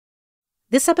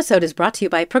This episode is brought to you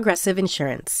by Progressive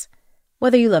Insurance.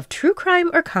 Whether you love true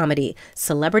crime or comedy,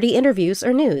 celebrity interviews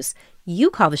or news, you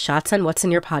call the shots on what's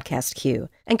in your podcast queue.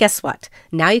 And guess what?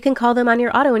 Now you can call them on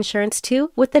your auto insurance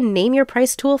too with the Name Your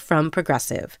Price tool from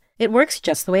Progressive. It works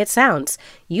just the way it sounds.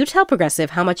 You tell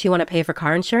Progressive how much you want to pay for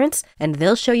car insurance, and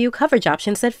they'll show you coverage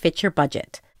options that fit your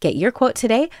budget. Get your quote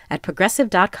today at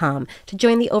Progressive.com to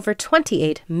join the over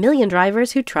 28 million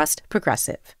drivers who trust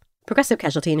Progressive. Progressive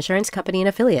Casualty Insurance Company and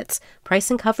Affiliates. Price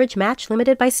and coverage match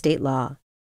limited by state law.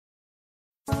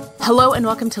 Hello and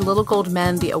welcome to Little Gold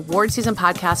Men, the award season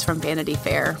podcast from Vanity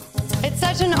Fair. It's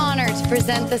such an honor to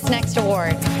present this next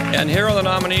award. And here are the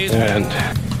nominees. And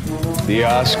the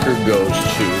Oscar goes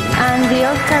to... And the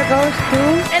Oscar goes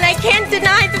to... And I can't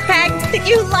deny the fact that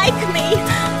you like me.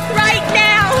 Right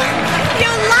now. You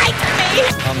like me.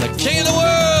 I'm the king of the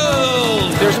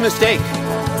world. There's a mistake.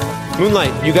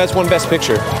 Moonlight, you guys won Best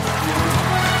Picture.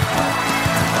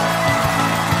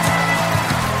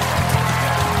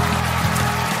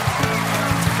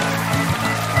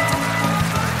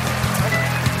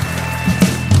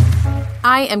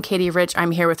 I am Katie Rich.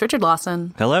 I'm here with Richard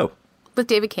Lawson. Hello. With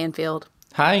David Canfield.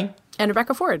 Hi. And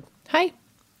Rebecca Ford. Hi.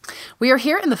 We are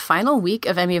here in the final week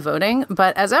of Emmy voting,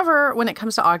 but as ever, when it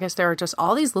comes to August, there are just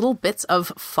all these little bits of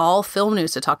fall film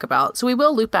news to talk about. So we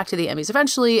will loop back to the Emmys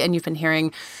eventually, and you've been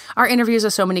hearing our interviews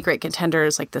with so many great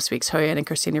contenders like this week's Hoyt and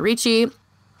Christina Ricci.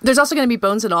 There's also going to be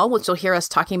Bones and All, which you'll hear us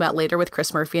talking about later with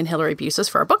Chris Murphy and Hilary Busis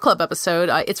for our book club episode.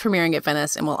 It's premiering at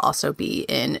Venice and will also be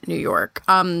in New York.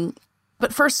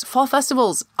 But first, fall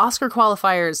festivals, Oscar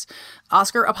qualifiers,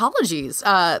 Oscar apologies.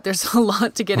 There's a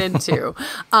lot to get into.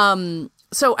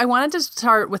 So I wanted to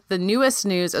start with the newest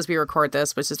news as we record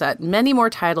this, which is that many more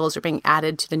titles are being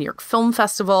added to the New York Film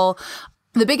Festival.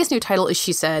 The biggest new title is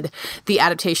She Said, the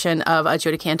adaptation of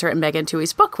Jodi Kantor and Megan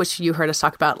Tuohy's book, which you heard us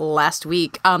talk about last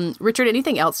week. Richard,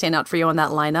 anything else stand out for you on that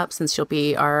lineup since you'll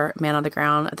be our man on the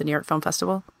ground at the New York Film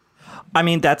Festival? I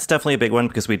mean, that's definitely a big one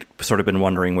because we'd sort of been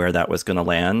wondering where that was going to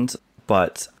land.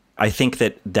 But I think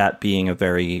that being a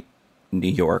very New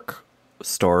York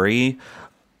story,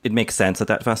 it makes sense at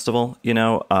that festival, you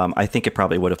know. I think it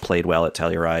probably would have played well at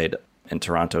Telluride in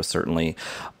Toronto, certainly.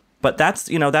 But that's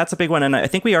a big one. And I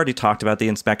think we already talked about The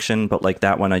Inspection, but like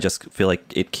that one, I just feel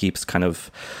like it keeps kind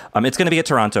of, it's going to be at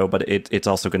Toronto, but it's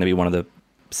also going to be one of the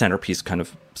centerpiece kind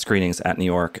of screenings at New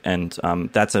York. And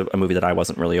that's a movie that I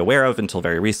wasn't really aware of until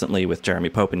very recently with Jeremy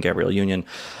Pope and Gabrielle Union.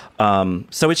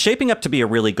 So it's shaping up to be a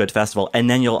really good festival. And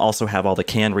then you'll also have all the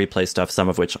Cannes replay stuff, some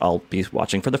of which I'll be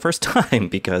watching for the first time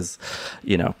because,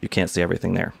 you can't see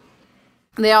everything there.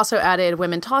 They also added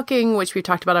Women Talking, which we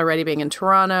talked about already being in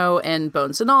Toronto, and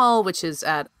Bones and All, which is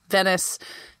at Venice.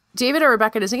 David or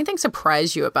Rebecca, does anything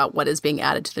surprise you about what is being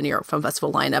added to the New York Film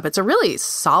Festival lineup? It's a really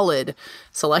solid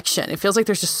selection. It feels like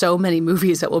there's just so many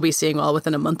movies that we'll be seeing all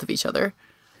within a month of each other.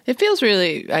 It feels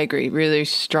really, I agree, really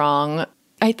strong.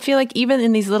 I feel like even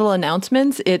in these little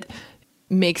announcements, it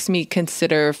makes me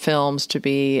consider films to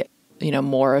be,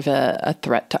 more of a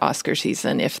threat to Oscar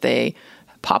season if they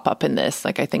pop up in this.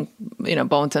 Like, I think,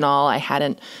 Bones and All, I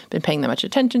hadn't been paying that much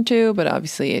attention to, but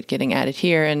obviously it getting added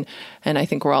here. And I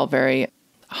think we're all very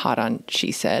hot on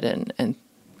She Said and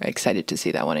excited to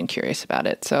see that one and curious about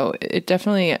it. So it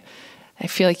definitely, I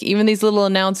feel like even these little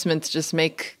announcements just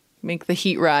make the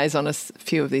heat rise on a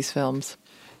few of these films.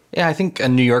 Yeah, I think a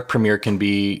New York premiere can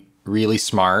be really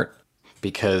smart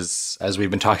because, as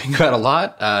we've been talking about a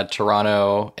lot,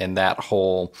 Toronto and that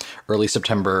whole early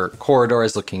September corridor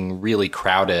is looking really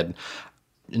crowded.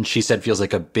 And She Said feels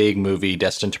like a big movie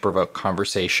destined to provoke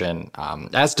conversation,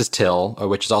 as does Till,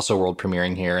 which is also world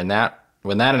premiering here. And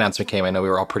when that announcement came, I know we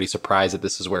were all pretty surprised that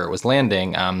this is where it was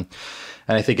landing. And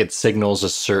I think it signals a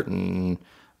certain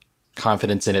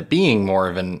confidence in it being more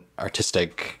of an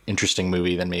artistic, interesting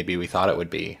movie than maybe we thought it would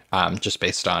be, just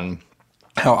based on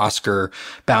how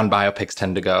Oscar-bound biopics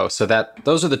tend to go. So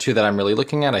those are the two that I'm really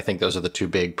looking at. I think those are the two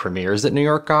big premieres that New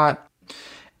York got.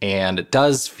 And it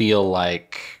does feel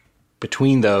like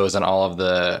between those and all of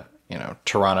the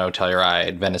Toronto,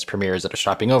 Telluride, Venice premieres that are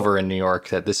stopping over in New York,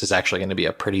 that this is actually going to be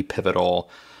a pretty pivotal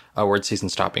award season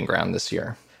stopping ground this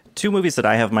year. Two movies that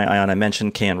I have my eye on. I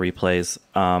mentioned Cannes replays.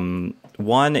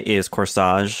 One is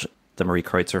Corsage, the Marie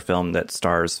Kreutzer film that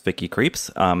stars Vicky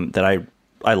Krieps, that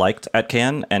I liked at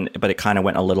Cannes, but it kind of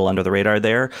went a little under the radar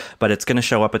there. But it's going to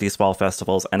show up at these fall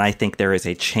festivals, and I think there is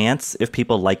a chance, if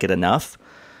people like it enough,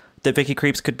 that Vicky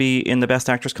Krieps could be in the Best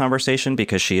Actress conversation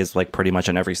because she is like pretty much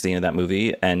in every scene of that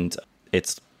movie, and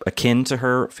it's akin to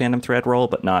her Phantom Thread role,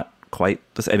 but not quite.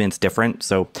 I mean, it's different.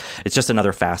 So it's just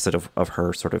another facet of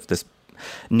her sort of this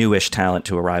newish talent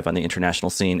to arrive on the international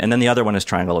scene. And then the other one is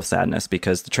Triangle of Sadness,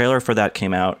 because the trailer for that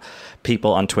came out.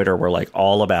 People on Twitter were like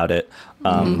all about it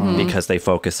because they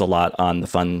focus a lot on the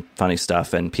funny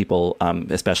stuff. And people,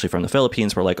 especially from the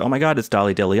Philippines, were like, oh my God, it's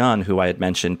Dolly De Leon, who I had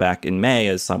mentioned back in May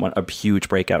as a huge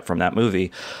breakout from that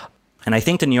movie. And I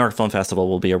think the New York Film Festival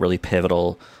will be a really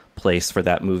pivotal place for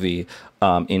that movie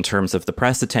in terms of the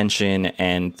press attention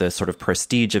and the sort of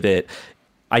prestige of it.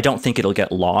 I don't think it'll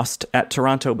get lost at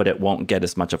Toronto, but it won't get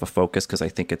as much of a focus because I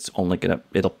think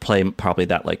it'll play probably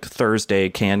that like Thursday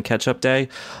Cannes catch-up day.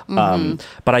 But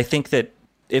I think that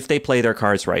if they play their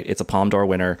cards right, it's a Palme d'Or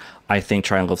winner. I think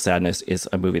Triangle of Sadness is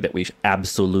a movie that we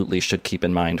absolutely should keep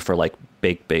in mind for like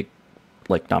big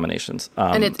like nominations.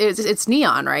 And it's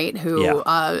Neon, right? Who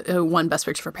won Best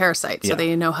Picture for Parasite. So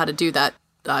they know how to do that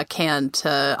Cannes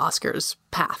to Oscars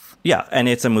path. Yeah, and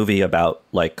it's a movie about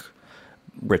like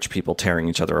rich people tearing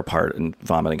each other apart and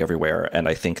vomiting everywhere. And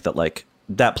I think that like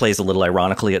that plays a little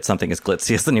ironically at something as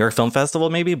glitzy as the New York Film Festival,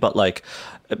 maybe, but like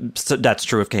so that's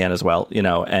true of Cannes as well, you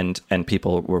know, and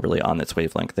people were really on its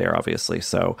wavelength there, obviously.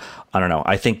 So I don't know.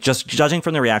 I think just judging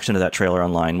from the reaction to that trailer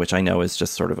online, which I know is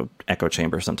just sort of an echo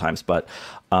chamber sometimes, but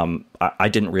I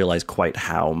didn't realize quite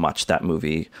how much that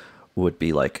movie would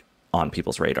be like on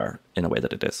people's radar in the way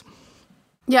that it is.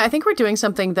 Yeah, I think we're doing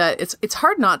something that it's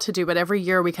hard not to do, but every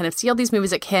year we kind of see all these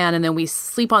movies at Cannes and then we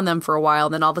sleep on them for a while.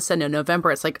 And then all of a sudden in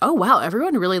November, it's like, oh, wow,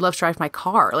 everyone really loves Drive My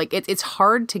Car. Like it's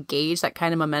hard to gauge that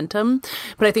kind of momentum.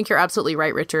 But I think you're absolutely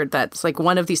right, Richard, that's like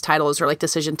one of these titles are like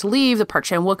Decision to Leave, the Park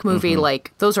Chan-wook movie.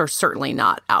 Like those are certainly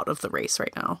not out of the race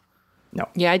right now. No.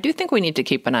 Yeah, I do think we need to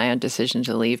keep an eye on Decision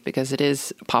to Leave because it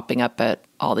is popping up at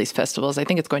all these festivals. I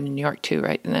think it's going to New York too,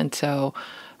 right? And then so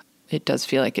it does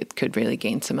feel like it could really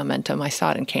gain some momentum. I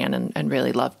saw it in Cannes and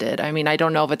really loved it. I mean, I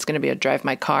don't know if it's going to be a Drive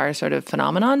My Car sort of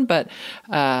phenomenon, but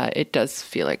it does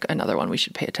feel like another one we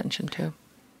should pay attention to.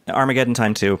 Armageddon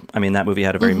Time too. I mean, that movie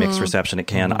had a very mixed reception at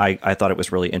Cannes. I thought it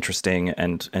was really interesting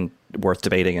and worth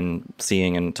debating and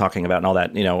seeing and talking about and all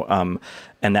that, you know,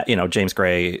 and that, you know, James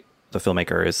Gray, the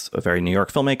filmmaker, is a very New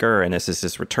York filmmaker, and this is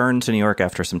his return to New York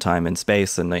after some time in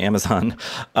space and the Amazon.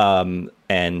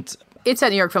 And it's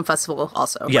at New York Film Festival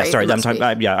also. Yeah, right?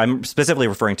 sorry. I'm specifically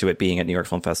referring to it being at New York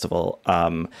Film Festival.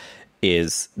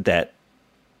 Is that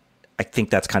I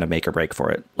think that's kind of make or break for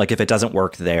it. Like if it doesn't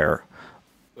work there,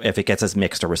 if it gets as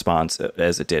mixed a response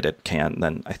as it did at Cannes,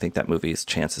 then I think that movie's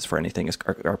chances for anything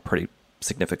are pretty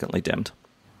significantly dimmed.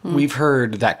 We've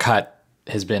heard that cut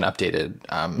has been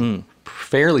updated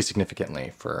fairly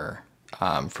significantly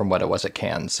from what it was at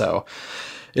Cannes. So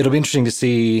it'll be interesting to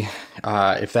see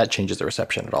if that changes the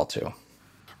reception at all, too.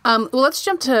 Well, let's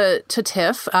jump to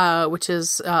TIFF, which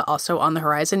is also on the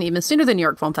horizon, even sooner than New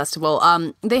York Film Festival.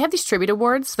 They have these tribute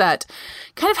awards that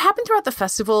kind of happen throughout the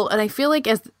festival, and I feel like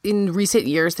as in recent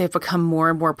years, they've become more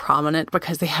and more prominent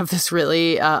because they have this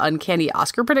really uncanny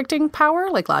Oscar predicting power.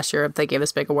 Like last year, they gave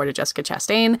this big award to Jessica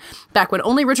Chastain, back when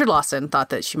only Richard Lawson thought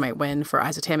that she might win for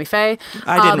Eyes of Tammy Faye.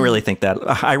 I didn't really think that.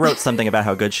 I wrote something about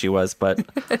how good she was, but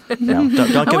no,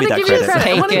 don't give me that credit.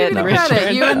 I want to give you the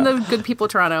credit. You and the good people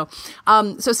of Toronto.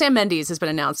 So Sam Mendes has been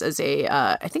announced as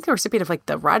I think the recipient of like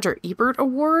the Roger Ebert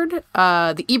Award,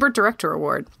 the Ebert Director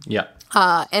Award. Yeah.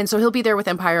 And so he'll be there with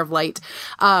Empire of Light,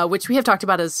 which we have talked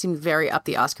about as seemed very up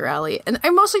the Oscar alley. And I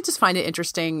mostly just find it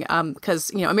interesting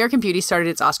because, you know, American Beauty started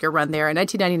its Oscar run there in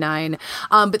 1999.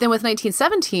 But then with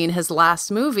 1917, his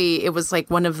last movie, it was like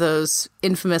one of those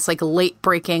infamous, like late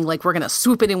breaking, like we're going to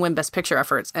swoop in and win Best Picture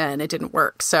efforts. And it didn't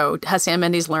work. So has Sam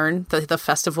Mendes learned the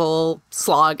festival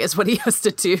slog is what he has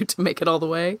to do to make it all the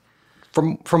way?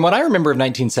 From what I remember of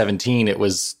 1917, it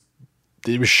was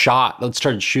shot. It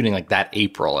started shooting like that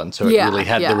April, and so it really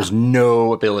had. There was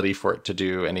no ability for it to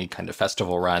do any kind of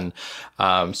festival run.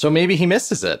 So maybe he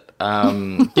misses it.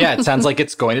 Yeah, it sounds like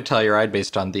it's going to Telluride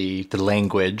based on the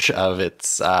language of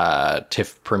its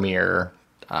TIFF premiere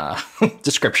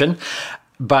description.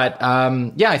 But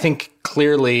yeah, I think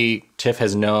clearly TIFF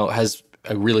has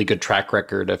a really good track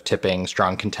record of tipping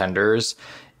strong contenders.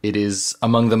 It is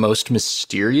among the most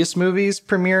mysterious movies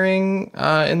premiering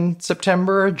in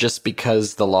September, just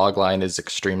because the logline is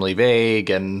extremely vague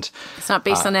and it's not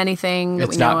based on anything.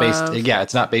 It's not based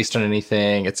on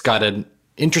anything. It's got an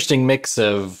interesting mix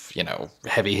of, you know,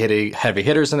 heavy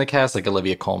hitters in the cast, like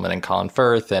Olivia Colman and Colin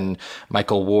Firth, and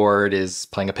Michael Ward is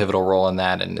playing a pivotal role in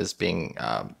that and is being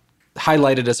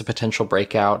highlighted as a potential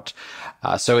breakout.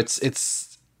 So it's.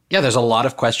 Yeah, there's a lot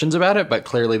of questions about it, but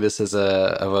clearly this is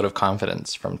a vote of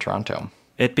confidence from Toronto.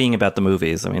 It being about the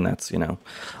movies, I mean, that's, you know.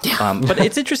 But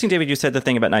it's interesting, David, you said the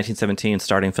thing about 1917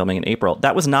 starting filming in April.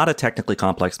 That was not a technically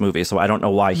complex movie, so I don't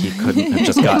know why he couldn't have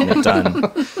just gotten it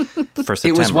done for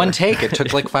September. It was one take. It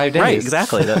took like 5 days. Right,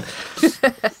 exactly.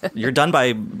 You're done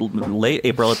by late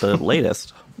April at the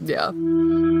latest. Yeah.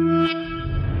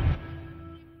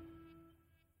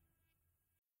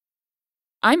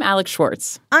 I'm Alex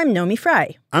Schwartz. I'm Nomi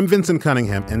Fry. I'm Vincent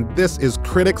Cunningham, and this is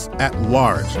Critics at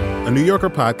Large, a New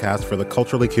Yorker podcast for the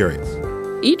culturally curious.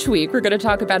 Each week, we're going to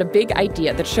talk about a big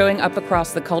idea that's showing up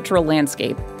across the cultural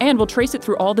landscape, and we'll trace it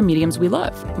through all the mediums we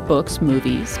love: books,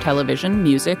 movies, television,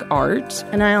 music, art.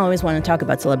 And I always want to talk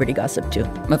about celebrity gossip, too.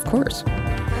 Of course.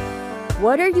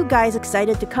 What are you guys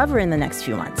excited to cover in the next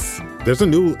few months? There's a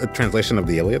new translation of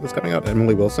the Iliad that's coming out,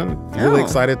 Emily Wilson. Really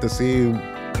excited to see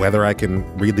whether I can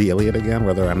read the Iliad again,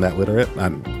 whether I'm that literate. I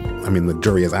mean, the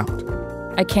jury is out.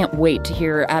 I can't wait to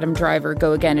hear Adam Driver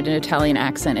go again in an Italian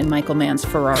accent in Michael Mann's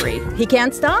Ferrari. He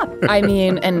can't stop. I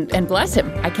mean, and bless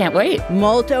him. I can't wait.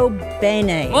 Molto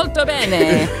bene. Molto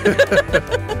bene.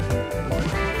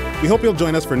 We hope you'll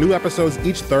join us for new episodes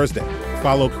each Thursday.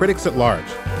 Follow Critics at Large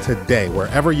today,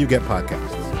 wherever you get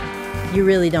podcasts. You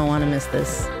really don't want to miss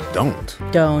this. Don't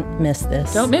miss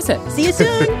this. Don't miss it. See you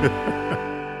soon.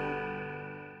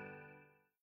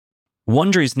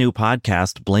 Wondery's new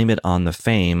podcast, Blame It on the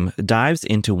Fame, dives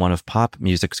into one of pop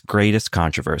music's greatest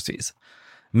controversies.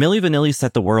 Milli Vanilli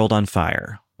set the world on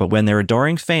fire, but when their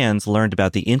adoring fans learned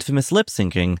about the infamous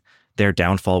lip-syncing, their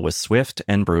downfall was swift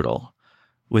and brutal.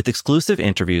 With exclusive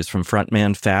interviews from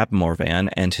frontman Fab Morvan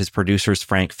and his producers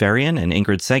Frank Farian and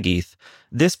Ingrid Segeith,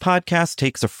 this podcast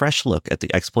takes a fresh look at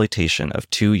the exploitation of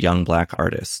two young Black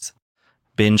artists.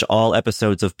 Binge all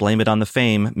episodes of Blame It on the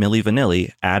Fame, Milli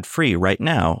Vanilli, ad-free right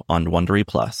now on Wondery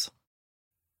Plus.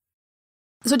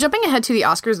 So jumping ahead to the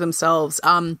Oscars themselves,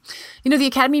 the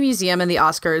Academy Museum and the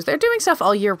Oscars, they're doing stuff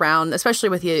all year round, especially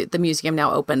with the museum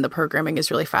now open. The programming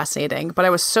is really fascinating. But I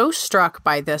was so struck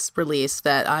by this release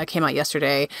that came out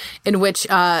yesterday, in which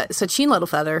Sachin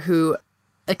Littlefeather, who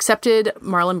accepted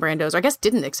Marlon Brando's, or I guess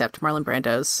didn't accept Marlon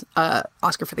Brando's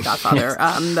Oscar for The Godfather.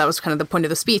 That was kind of the point of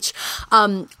the speech.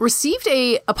 Received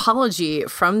a apology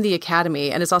from the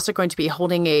Academy and is also going to be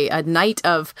holding a night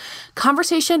of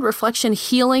conversation, reflection,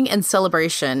 healing, and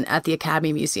celebration at the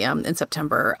Academy Museum in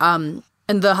September.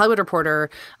 And the Hollywood Reporter,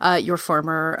 your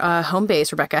former home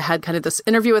base, Rebecca, had kind of this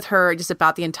interview with her just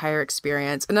about the entire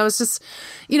experience. And I was just,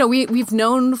 we've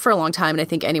known for a long time, and I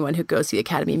think anyone who goes to the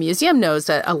Academy Museum knows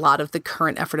that a lot of the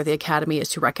current effort of the Academy is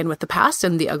to reckon with the past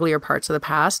and the uglier parts of the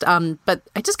past. But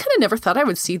I just kind of never thought I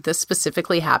would see this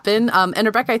specifically happen. And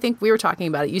Rebecca, I think we were talking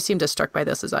about it. You seemed as struck by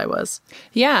this as I was.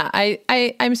 Yeah,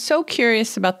 I'm so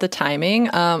curious about the timing.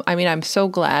 I'm so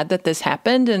glad that this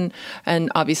happened,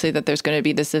 and obviously that there's going to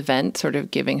be this event sort of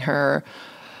giving her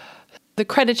the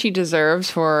credit she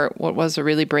deserves for what was a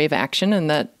really brave action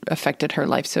and that affected her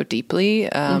life so deeply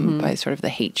by sort of the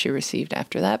hate she received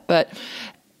after that. But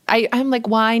I'm like,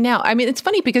 why now? I mean, it's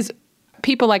funny because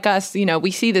people like us, we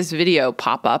see this video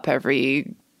pop up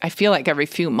every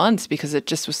few months because it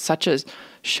just was such a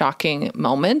shocking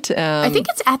moment. I think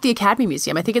it's at the Academy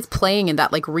Museum. I think it's playing in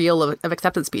that reel of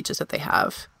acceptance speeches that they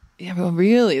have. Yeah, well,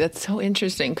 really, that's so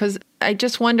interesting because I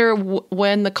just wonder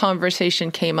when the conversation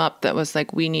came up that was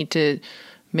like, we need to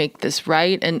make this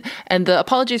right. And the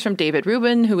apologies from David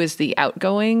Rubin, who is the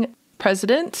outgoing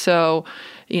president. So,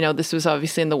 this was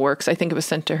obviously in the works. I think it was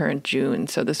sent to her in June.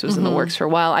 So this was in the works for a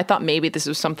while. I thought maybe this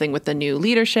was something with the new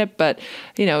leadership, but,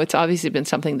 it's obviously been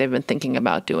something they've been thinking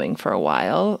about doing for a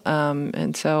while.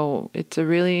 And so it's a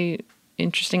really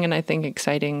interesting and I think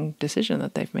exciting decision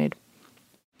that they've made.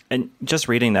 And just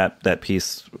reading that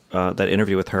piece, that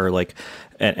interview with her,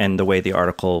 and the way the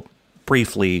article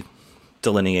briefly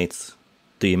delineates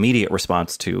the immediate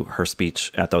response to her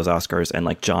speech at those Oscars, and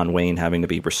John Wayne having to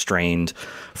be restrained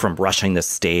from rushing the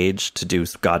stage to do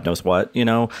God knows what,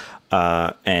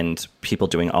 and people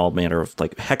doing all manner of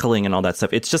heckling and all that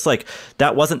stuff. It's just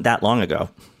that wasn't that long ago,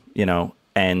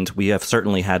 And we have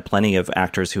certainly had plenty of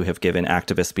actors who have given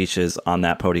activist speeches on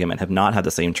that podium and have not had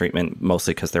the same treatment,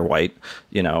 mostly because they're white,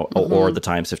 or the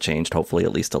times have changed, hopefully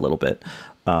at least a little bit.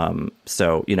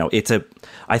 So,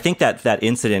 I think that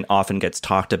incident often gets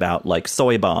talked about like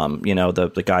Soy Bomb,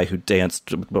 the guy who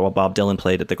danced while Bob Dylan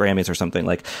played at the Grammys or something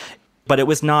but it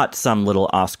was not some little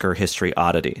Oscar history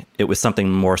oddity. It was something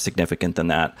more significant than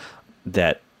that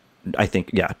I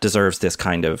think, deserves this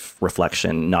kind of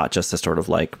reflection, not just a sort of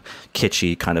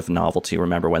kitschy kind of novelty,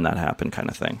 remember when that happened kind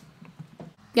of thing.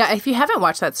 Yeah, if you haven't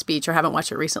watched that speech or haven't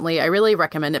watched it recently, I really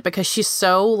recommend it because she's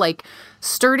so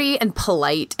sturdy and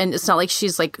polite. And it's not like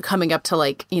she's coming up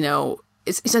to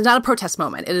it's not a protest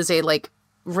moment. It is a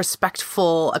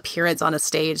respectful appearance on a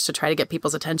stage to try to get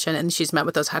people's attention. And she's met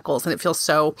with those heckles and it feels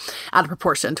so out of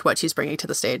proportion to what she's bringing to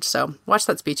the stage. So watch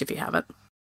that speech if you haven't.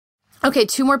 Okay,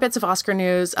 2 more bits of Oscar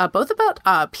news, both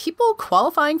about people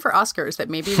qualifying for Oscars that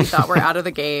maybe we thought were out of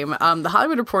the game. The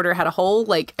Hollywood Reporter had a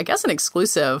whole, an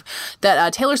exclusive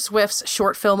that Taylor Swift's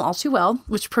short film All Too Well,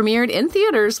 which premiered in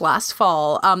theaters last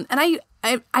fall. And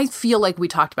I feel like we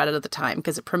talked about it at the time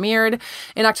because it premiered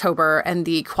in October, and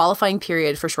the qualifying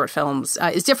period for short films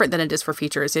is different than it is for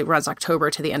features. It runs October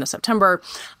to the end of September.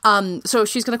 So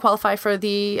she's going to qualify for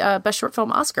the Best Short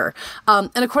Film Oscar.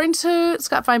 And according to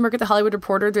Scott Feinberg at The Hollywood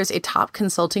Reporter, there's a top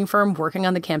consulting firm working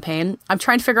on the campaign. I'm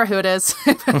trying to figure out who it is.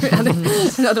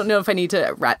 I don't know if I need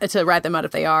to rat them out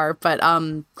if they are. But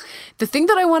the thing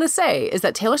that I want to say is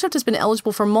that Taylor Swift has been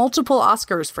eligible for multiple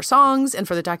Oscars for songs and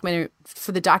for the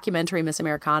documentary Miss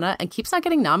Americana, and keeps not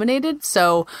getting nominated.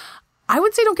 So I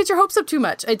would say don't get your hopes up too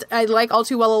much. I like All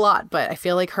Too Well a lot, but I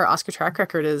feel like her Oscar track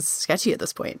record is sketchy at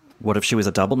this point. What if she was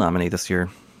a double nominee this year?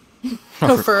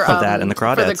 for that and the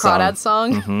Crawdad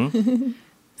song. Mm-hmm.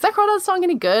 Is that Crawdad song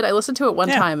any good? I listened to it one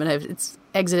time and it's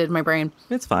exited my brain.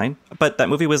 It's fine. But that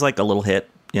movie was like a little hit,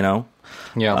 you know?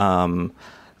 Yeah.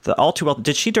 The All Too Well.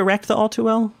 Did she direct the All Too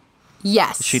Well?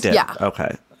 Yes. She did. Yeah.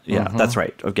 Okay. Yeah, that's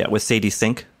right. Okay. With Sadie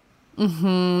Sink.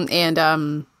 Mm-hmm. And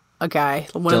a guy.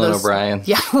 Dylan O'Brien.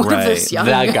 Yeah, one of those young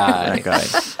That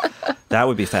guy. That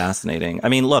would be fascinating. I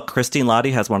mean, look, Christine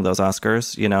Lottie has one of those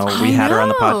Oscars. You know, we had her on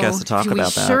the podcast to talk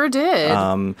about that. We sure did.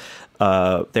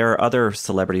 There are other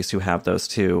celebrities who have those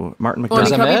too. Martin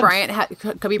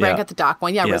McDonough. Kobe Bryant got the doc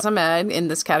one. Yeah, Riz Ahmed in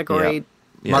this category.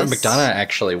 Yeah. Martin McDonough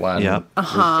actually won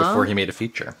before he made a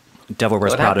feature. Devil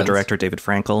Wears Prada director David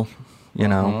Frankel. You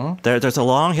know, there's a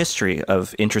long history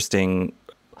of interesting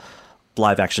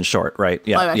live action short, right?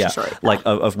 Yeah, short,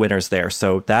 of winners there.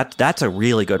 So that's a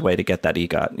really good way to get that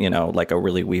EGOT. You know, like a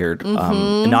really weird,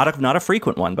 not a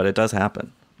frequent one, but it does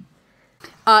happen.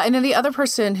 And then the other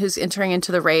person who's entering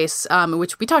into the race,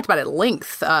 which we talked about at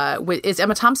length, is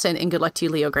Emma Thompson in Good Luck to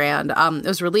You, Leo Grand. It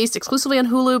was released exclusively on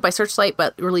Hulu by Searchlight,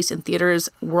 but released in theaters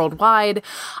worldwide.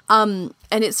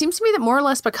 And it seems to me that more or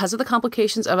less because of the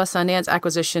complications of a Sundance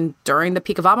acquisition during the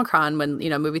peak of Omicron, when, you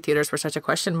know, movie theaters were such a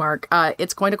question mark,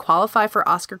 it's going to qualify for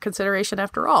Oscar consideration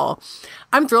after all.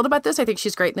 I'm thrilled about this. I think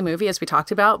she's great in the movie, as we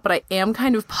talked about, but I am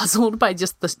kind of puzzled by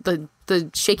just the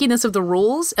shakiness of the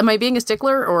rules. Am I being a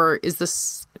stickler, or is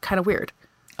this kind of weird?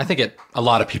 I think a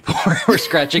lot of people were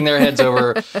scratching their heads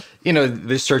over, you know,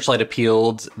 the Searchlight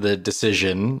appealed the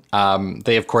decision.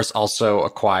 They, of course, also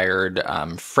acquired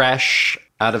Fresh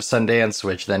out of Sundance,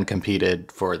 which then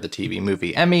competed for the TV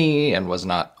movie Emmy and was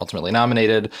not ultimately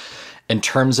nominated. In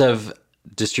terms of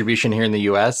distribution here in the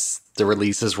US, the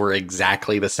releases were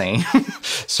exactly the same.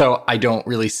 So I don't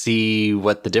really see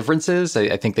what the difference is.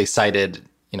 I think they cited,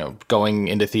 you know, going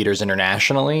into theaters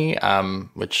internationally,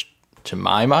 which to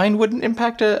my mind wouldn't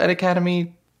impact an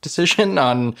Academy decision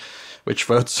on which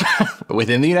votes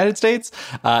within the United States.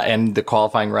 And the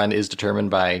qualifying run is determined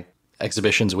by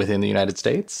exhibitions within the United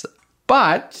States.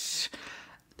 But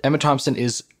Emma Thompson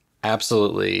is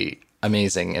absolutely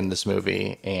amazing in this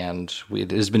movie. And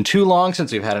it has been too long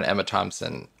since we've had an Emma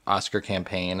Thompson Oscar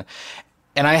campaign.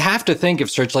 And I have to think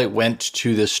if Searchlight went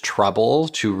to this trouble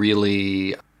to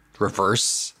really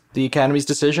reverse the Academy's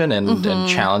decision and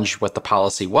challenge what the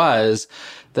policy was,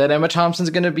 that Emma Thompson's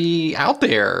going to be out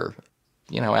there,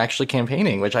 you know, actually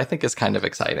campaigning, which I think is kind of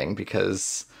exciting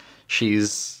because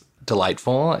she's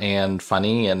delightful and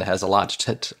funny and has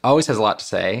always has a lot to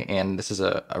say. And this is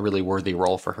a really worthy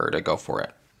role for her to go for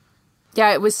it.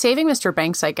 Yeah, it was Saving Mr.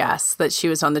 Banks, I guess, that she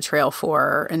was on the trail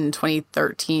for in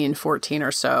 2013, 14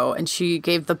 or so. And she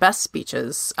gave the best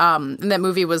speeches. And that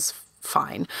movie was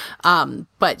fine.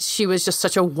 But she was just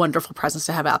such a wonderful presence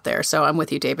to have out there. So I'm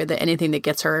with you, David, that anything that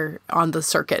gets her on the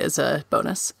circuit is a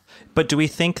bonus. But do we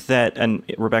think that, and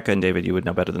Rebecca and David, you would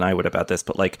know better than I would about this,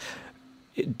 but like,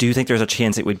 do you think there's a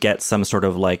chance it would get some sort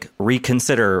of like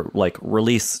reconsider, like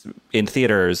release in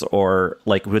theaters, or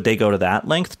like would they go to that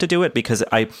length to do it? Because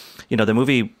the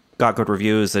movie got good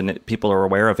reviews and people are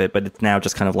aware of it, but it's now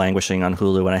just kind of languishing on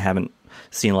Hulu, and I haven't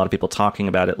seen a lot of people talking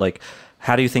about it. Like,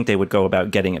 how do you think they would go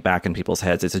about getting it back in people's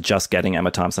heads? Is it just getting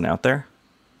Emma Thompson out there?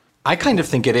 I kind of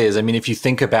think it is. I mean, if you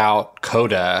think about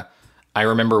Coda, I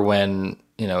remember when,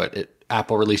 you know,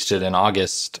 Apple released it in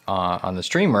August on the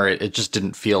streamer, it just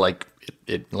didn't feel like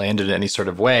it landed in any sort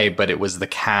of way, but it was the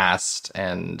cast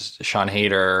and Sean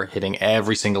Hayter hitting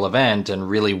every single event and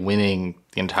really winning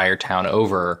the entire town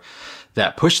over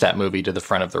that pushed that movie to the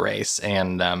front of the race.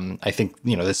 And I think,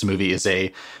 you know, this movie is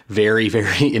a very,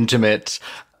 very intimate,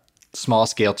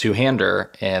 small-scale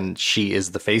two-hander, and she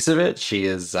is the face of it. She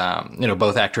is,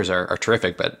 both actors are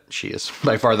terrific, but she is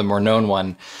by far the more known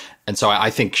one. And so I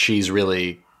think she's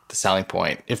really the selling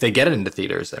point. If they get it into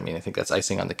theaters, I mean, I think that's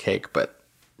icing on the cake, but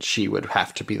she would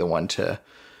have to be the one to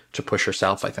push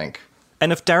herself, I think.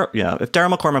 And if Daryl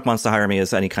McCormack wants to hire me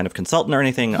as any kind of consultant or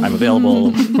anything, I'm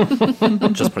available.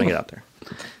 Just putting it out there.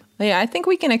 Yeah, I think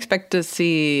we can expect to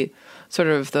see sort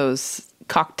of those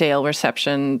cocktail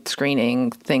reception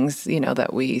screening things,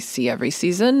 that we see every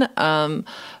season,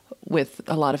 with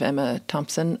a lot of Emma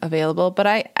Thompson available. But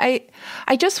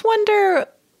I just wonder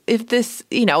if this,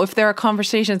 if there are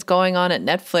conversations going on at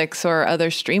Netflix or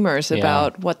other streamers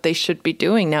about what they should be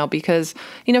doing now, because,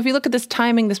 if you look at this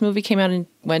timing, this movie came out and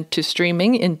went to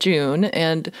streaming in June,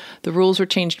 and the rules were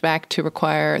changed back to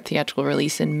require theatrical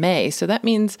release in May. So that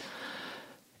means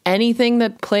anything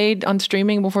that played on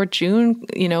streaming before June,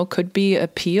 could be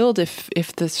appealed if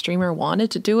the streamer wanted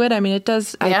to do it. I mean, it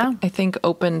does, I think,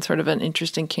 open sort of an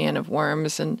interesting can of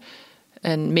worms, and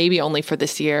maybe only for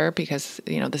this year, because,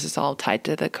 this is all tied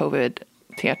to the COVID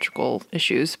theatrical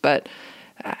issues. But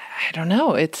I don't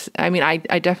know.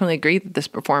 I definitely agree that this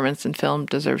performance in film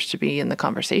deserves to be in the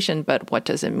conversation, but what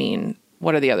does it mean?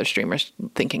 What are the other streamers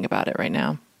thinking about it right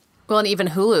now? Well, and even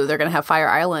Hulu, they're going to have Fire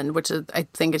Island, which I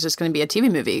think is just going to be a TV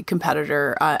movie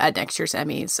competitor at next year's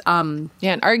Emmys.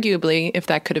 Yeah, and arguably, if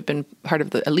that could have been part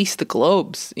of at least the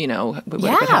Globes, we would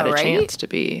have had a chance to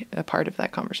be a part of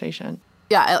that conversation.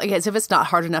 Yeah, as if it's not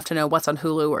hard enough to know what's on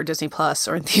Hulu or Disney Plus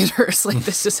or in theaters. Like,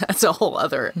 this just adds a whole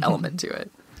other element to it.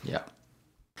 Yeah.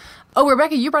 Oh,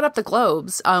 Rebecca, you brought up the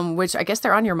Globes, which I guess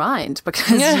they're on your mind because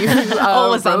you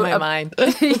always on my mind.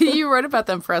 You wrote about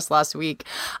them for us last week.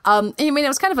 It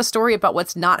was kind of a story about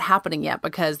what's not happening yet,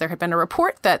 because there had been a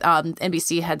report that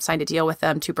NBC had signed a deal with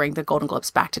them to bring the Golden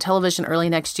Globes back to television early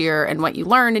next year. And what you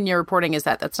learned in your reporting is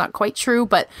that that's not quite true,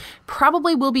 but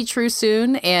probably will be true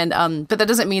soon. And but that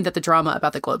doesn't mean that the drama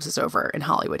about the Globes is over in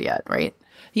Hollywood yet, right?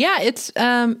 Yeah, it's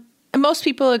most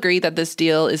people agree that this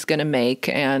deal is going to make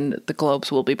and the Globes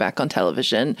will be back on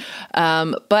television.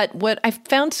 But what I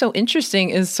found so interesting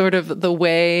is sort of the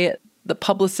way the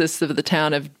publicists of the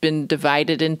town have been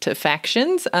divided into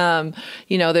factions.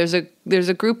 There's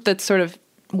a group that's sort of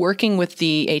working with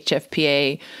the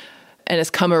HFPA and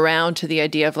has come around to the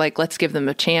idea of, like, let's give them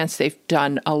a chance. They've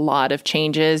done a lot of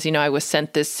changes. I was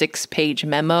sent this 6-page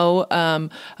memo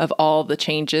of all the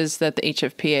changes that the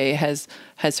HFPA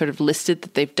has sort of listed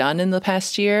that they've done in the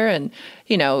past year. And,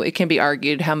 it can be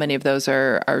argued how many of those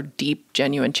are deep,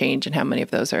 genuine change and how many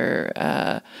of those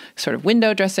are sort of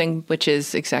window dressing, which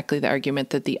is exactly the argument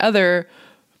that the other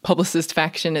publicist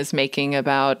faction is making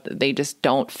about they just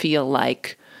don't feel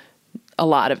like a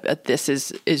lot of this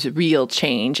is real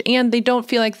change, and they don't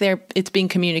feel like it's being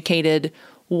communicated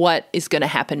what is going to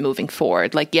happen moving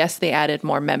forward. Like, yes, they added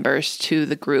more members to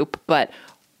the group, but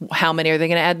how many are they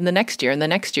going to add in the next year and the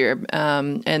next year?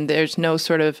 And there's no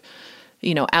sort of,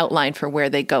 outline for where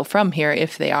they go from here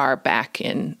if they are back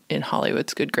in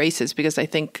Hollywood's good graces, because I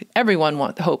think everyone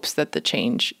hopes that the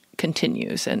change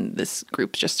continues and this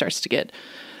group just starts to get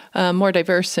more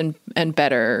diverse and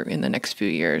better in the next few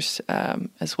years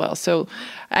as well. So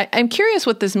I'm curious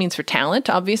what this means for talent.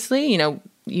 Obviously,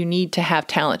 you need to have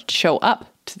talent show up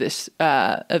to this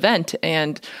event.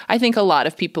 And I think a lot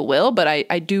of people will, but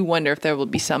I do wonder if there will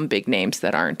be some big names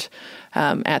that aren't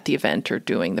at the event or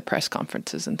doing the press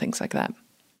conferences and things like that.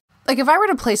 Like, if I were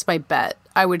to place my bet,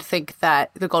 I would think that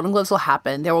the Golden Globes will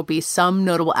happen. There will be some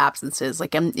notable absences.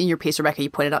 Like, in your piece, Rebecca, you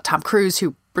pointed out Tom Cruise,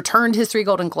 who returned his 3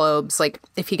 Golden Globes. Like,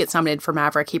 if he gets nominated for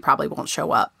Maverick, he probably won't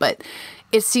show up. But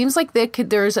it seems like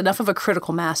there's enough of a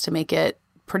critical mass to make it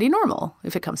pretty normal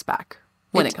if it comes back,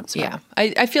 when it comes back.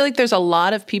 Yeah, I feel like there's a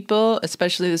lot of people,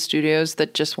 especially the studios,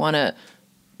 that just want to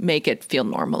make it feel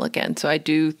normal again. So I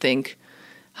do think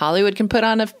Hollywood can put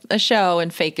on a show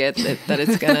and fake it that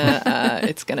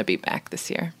it's gonna be back this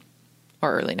year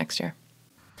or early next year.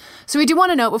 So we do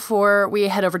want to note before we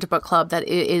head over to book club that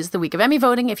it is the week of Emmy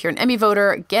voting. If you're an Emmy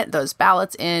voter, get those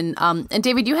ballots in. And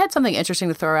David, you had something interesting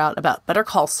to throw out about Better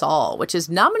Call Saul, which is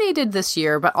nominated this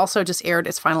year, but also just aired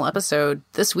its final episode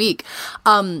this week.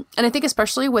 And I think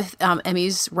especially with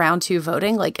Emmys round 2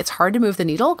 voting, like, it's hard to move the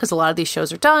needle because a lot of these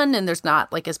shows are done and there's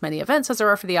not like as many events as there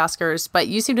are for the Oscars. But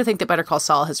you seem to think that Better Call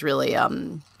Saul has really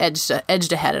edged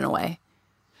ahead in a way.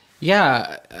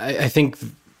 Yeah, I think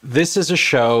this is a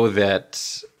show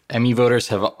that Emmy voters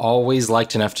have always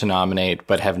liked enough to nominate,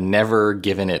 but have never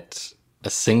given it a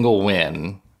single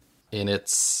win in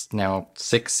its now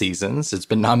 6 seasons. It's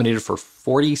been nominated for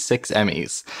 46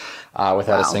 Emmys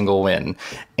without a single win.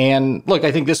 And look,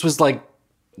 I think this was like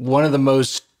one of the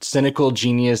most cynical,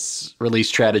 genius release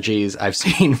strategies I've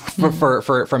seen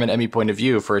from an Emmy point of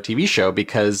view for a TV show,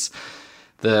 because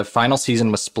the final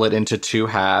season was split into 2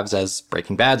 halves, as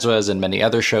Breaking Bad's was and many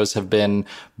other shows have been.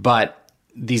 But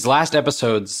these last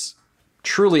episodes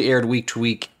truly aired week to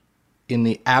week in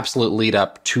the absolute lead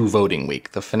up to voting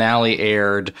week. The finale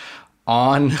aired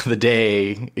on the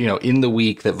day, in the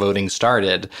week that voting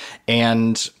started.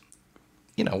 And,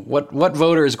 what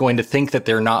voter is going to think that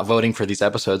they're not voting for these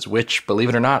episodes, which, believe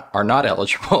it or not, are not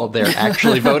eligible. They're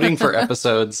actually voting for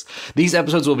episodes. These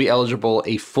episodes will be eligible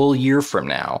a full year from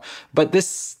now. But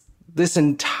this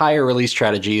entire release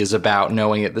strategy is about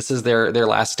knowing that this is their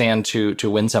last stand to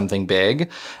win something big.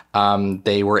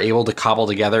 They were able to cobble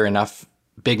together enough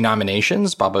big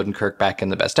nominations. Bob Odenkirk back in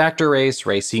the Best Actor race.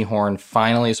 Ray Seahorn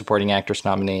finally a Supporting Actress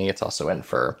nominee. It's also in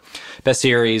for Best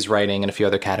Series, Writing, and a few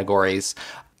other categories.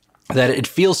 That it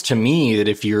feels to me that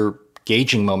if you're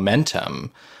gauging momentum,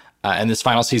 and this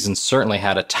final season certainly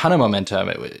had a ton of momentum.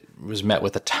 It was met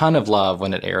with a ton of love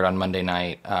when it aired on Monday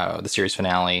night, the series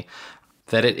finale,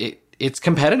 that it's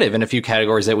competitive in a few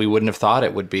categories that we wouldn't have thought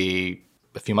it would be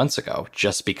a few months ago,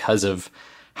 just because of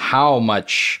how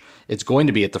much it's going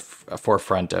to be at the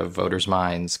forefront of voters'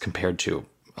 minds compared to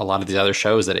a lot of the other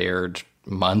shows that aired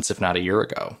months, if not a year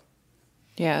ago.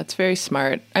 Yeah, it's very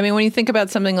smart. I mean, when you think about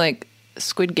something like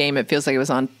Squid Game, it feels like it was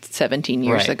on 17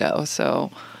 years ago.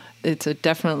 So it's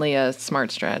definitely a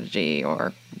smart strategy,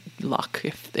 or luck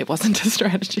if it wasn't a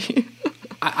strategy.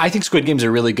 I think Squid Game's a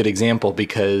really good example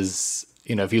because,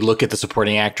 if you look at the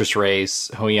Supporting Actress race,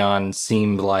 Ho-yeon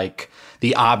seemed like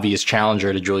the obvious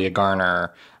challenger to Julia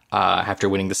Garner after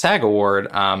winning the SAG Award.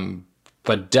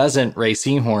 But doesn't Ray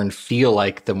Seahorn feel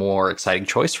like the more exciting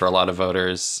choice for a lot of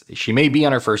voters? She may be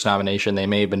on her first nomination. They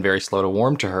may have been very slow to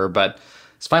warm to her, but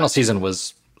this final season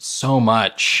was so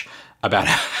much about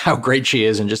how great she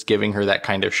is and just giving her that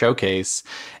kind of showcase.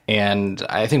 And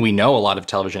I think we know a lot of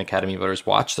Television Academy voters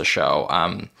watch the show.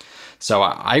 So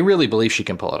I really believe she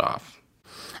can pull it off.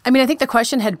 I mean, I think the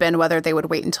question had been whether they would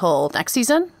wait until next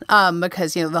season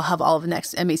because, they'll have all of the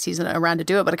next Emmy season around to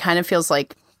do it. But it kind of feels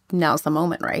like now's the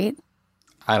moment, right?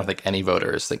 I don't think any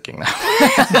voter is thinking that.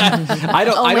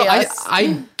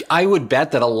 I would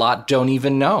bet that a lot don't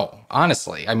even know,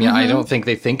 honestly. I mean, I don't think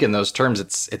they think in those terms.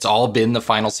 It's all been the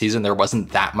final season. There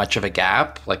wasn't that much of a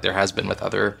gap like there has been with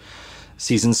other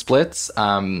season splits.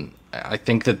 I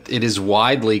think that it is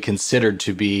widely considered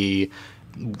to be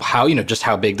just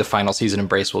how big the final season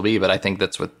embrace will be. But I think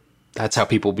that's how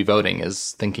people will be voting,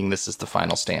 is thinking this is the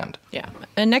final stand. Yeah.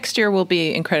 And next year will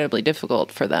be incredibly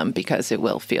difficult for them because it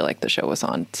will feel like the show was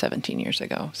on 17 years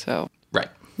ago. So right.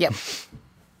 Yep.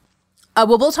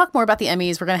 Well, we'll talk more about the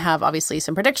Emmys. We're going to have, obviously,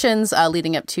 some predictions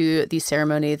leading up to the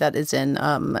ceremony that is in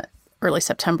early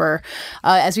September.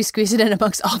 As we squeeze it in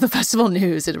amongst all the festival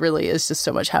news, it really is just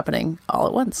so much happening all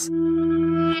at once.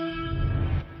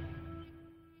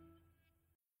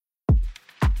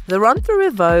 The Run-Through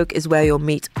with Vogue is where you'll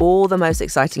meet all the most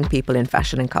exciting people in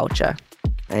fashion and culture.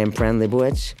 I am Fran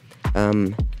Lebowitz,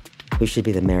 who should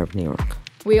be the mayor of New York.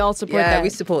 We all support that. We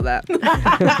support that.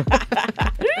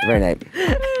 Very nice.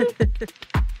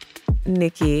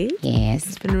 Nikki. Yes.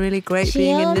 It's been really great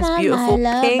being in this beautiful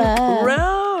pink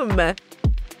room.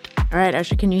 All right,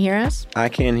 Usher, can you hear us? I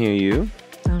can hear you.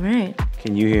 All right.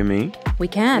 Can you hear me? We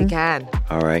can. We can.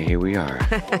 All right, here we are.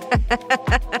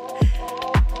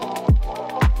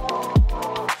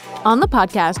 On the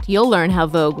podcast, you'll learn how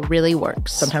Vogue really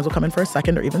works. Sometimes we'll come in for a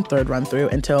second or even third run through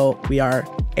until we are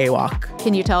AWOC.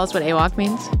 Can you tell us what AWOC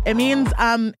means? It means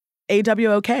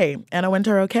AWOK, Anna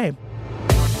Wintour OK.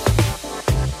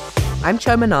 I'm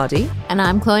Choma Nadi. And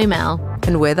I'm Chloe Mel.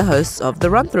 And we're the hosts of The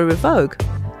Run-Through with Vogue,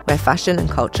 where fashion and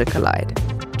culture collide.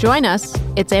 Join us.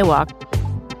 It's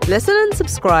AWOC. Listen and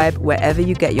subscribe wherever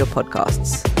you get your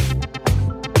podcasts.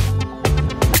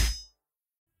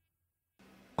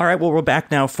 All right, well, we're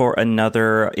back now for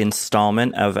another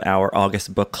installment of our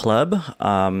August book club.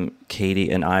 Katie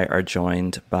and I are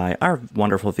joined by our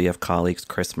wonderful VF colleagues,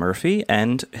 Chris Murphy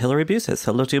and Hillary Busis.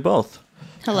 Hello to you both.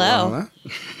 Hello.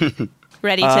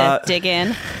 Ready to dig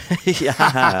in?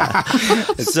 Yeah.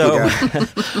 So,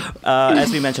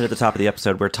 as we mentioned at the top of the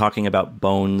episode, we're talking about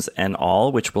Bones and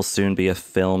All, which will soon be a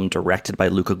film directed by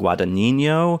Luca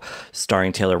Guadagnino,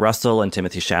 starring Taylor Russell and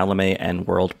Timothée Chalamet, and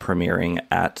world premiering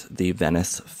at the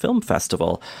Venice Film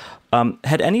Festival.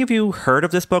 Had any of you heard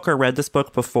of this book or read this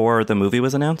book before the movie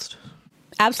was announced?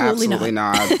 Absolutely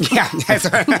not. Yeah,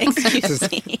 that's right.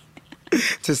 Excuse me.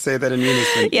 To say that in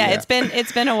unison. Yeah, it's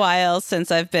been a while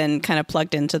since I've been kind of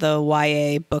plugged into the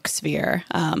YA book sphere.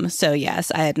 So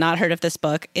yes, I had not heard of this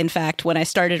book. In fact, when I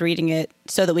started reading it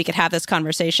so that we could have this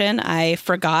conversation, I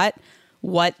forgot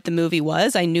what the movie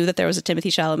was. I knew that there was a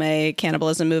Timothée Chalamet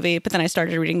cannibalism movie, but then I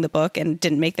started reading the book and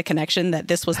didn't make the connection that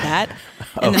this was that.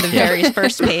 And then the very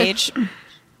first page,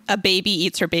 a baby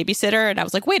eats her babysitter, and I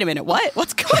was like, wait a minute, what?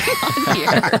 What's going on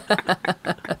here?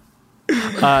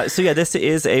 So yeah, this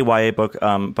is a YA book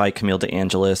by Camille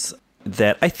DeAngelis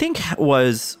that I think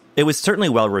was certainly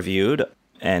well reviewed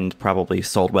and probably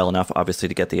sold well enough, obviously,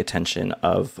 to get the attention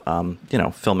of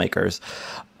filmmakers.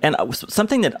 And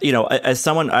something that, as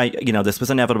someone, this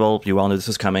was inevitable. You all knew this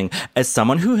was coming. As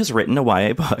someone who has written a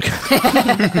YA book,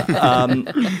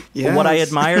 what I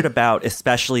admired about,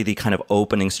 especially the kind of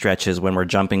opening stretches when we're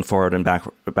jumping forward and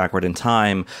backward in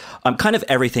time, kind of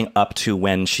everything up to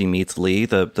when she meets Lee,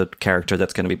 the character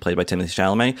that's going to be played by Timothée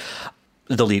Chalamet.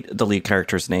 The lead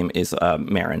character's name is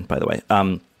Marin, by the way.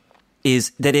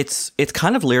 Is that it's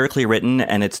kind of lyrically written,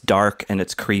 and it's dark and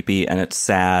it's creepy and it's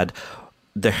sad.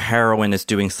 The heroine is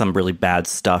doing some really bad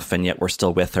stuff, and yet we're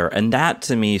still with her. And that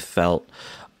to me felt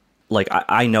like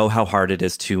I know how hard it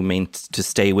is to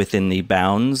stay within the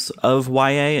bounds of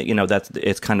YA.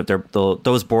 It's kind of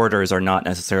those borders are not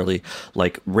necessarily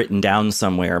like written down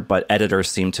somewhere, but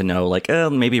editors seem to know like,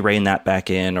 maybe rein that back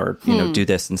in, or do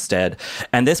this instead.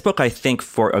 And this book, I think,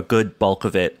 for a good bulk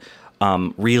of it,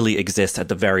 really exists at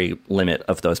the very limit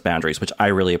of those boundaries, which I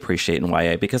really appreciate in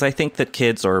YA, because I think that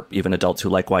kids or even adults who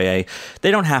like YA, they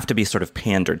don't have to be sort of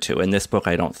pandered to. And this book,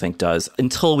 I don't think does,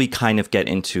 until we kind of get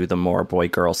into the more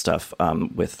boy-girl stuff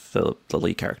with the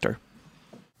lead character.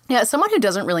 Yeah, as someone who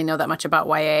doesn't really know that much about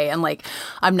YA, and like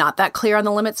I'm not that clear on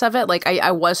the limits of it, like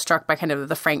I was struck by kind of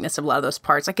the frankness of a lot of those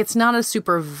parts. Like it's not a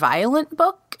super violent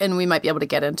book, and we might be able to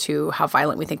get into how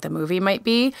violent we think the movie might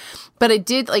be. But it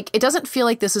doesn't feel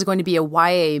like this is going to be a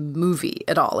YA movie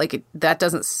at all. Like that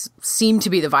doesn't seem to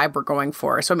be the vibe we're going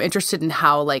for. So I'm interested in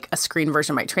how like a screen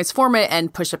version might transform it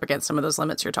and push up against some of those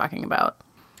limits you're talking about.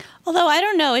 Although, I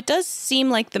don't know, it does seem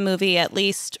like the movie, at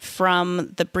least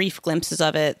from the brief glimpses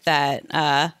of it that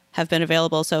have been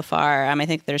available so far. I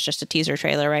think there's just a teaser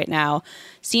trailer right now.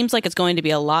 Seems like it's going to be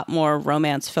a lot more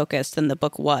romance focused than the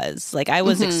book was. Like I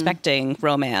was expecting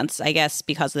romance, I guess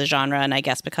because of the genre, and I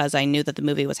guess because I knew that the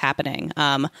movie was happening.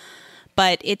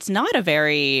 But it's not a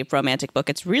very romantic book.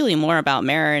 It's really more about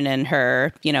Marin and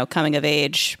her, coming of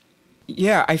age.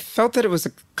 Yeah, I felt that it was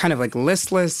a kind of like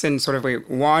listless and sort of like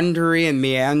wandery and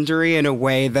meandery in a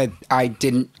way that I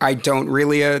don't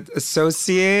really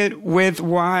associate with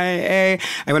YA.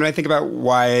 And when I think about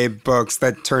YA books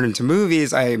that turn into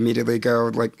movies, I immediately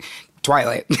go like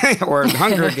Twilight or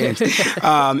Hunger Games.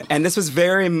 And this was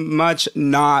very much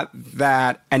not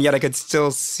that. And yet I could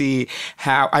still see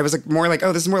how I was like more like,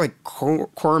 oh, this is more like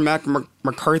Cormac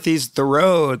McCarthy's The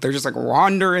Road. They're just like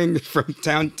wandering from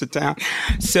town to town.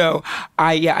 So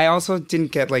I also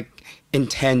didn't get like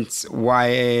intense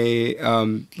YA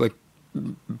like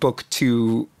book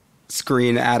to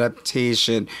screen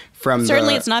adaptation from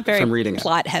certainly it's not very reading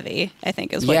plot heavy, I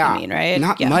think is what you mean, right?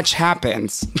 Not much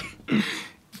happens.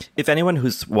 If anyone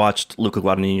who's watched Luca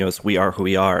Guadagnino's We Are Who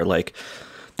We Are, like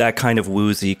that kind of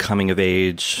woozy coming of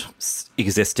age,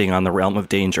 existing on the realm of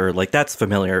danger, like that's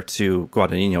familiar to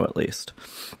Guadagnino at least.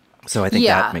 So I think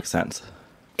that makes sense.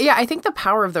 Yeah, I think the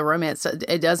power of the romance,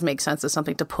 it does make sense as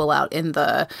something to pull out in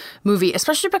the movie,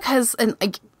 especially because, and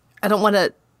I don't want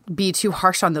to be too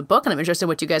harsh on the book, and I'm interested in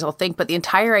what you guys all think, but the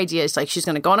entire idea is like she's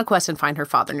going to go on a quest and find her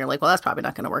father, and you're like, well, that's probably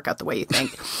not going to work out the way you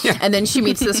think. And then she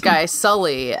meets this guy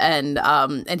Sully,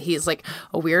 and he's like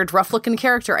a weird, rough-looking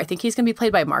character. I think he's going to be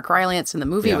played by Mark Rylance in the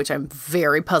movie, which I'm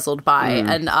very puzzled by.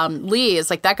 And Lee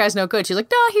is like, that guy's no good. She's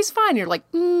like, no, he's fine. You're like,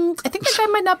 I think that guy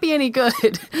might not be any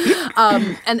good.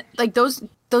 And like those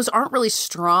aren't really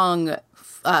strong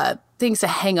things to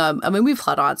hang a movie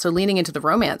plot on. So leaning into the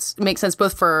romance makes sense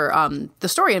both for the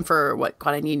story and for what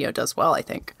Guadagnino does well, I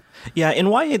think. Yeah, in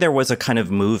YA there was a kind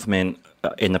of movement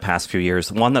in the past few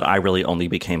years, one that I really only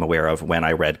became aware of when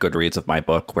I read Goodreads of my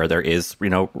book, where there is,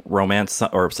 romance,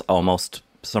 or almost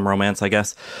some romance, I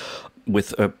guess,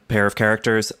 with a pair of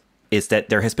characters, is that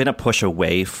there has been a push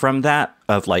away from that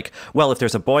of like, well, if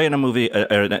there's a boy in a movie,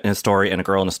 in a story, and a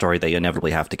girl in a story, they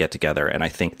inevitably have to get together. And I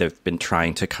think they've been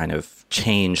trying to kind of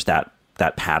change that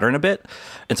pattern a bit.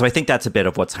 And so I think that's a bit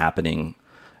of what's happening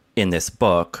in this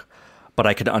book. But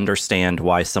I could understand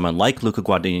why someone like Luca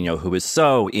Guadagnino, who is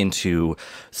so into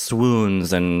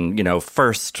swoons and,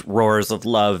 first roars of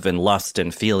love and lust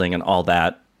and feeling and all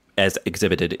that, as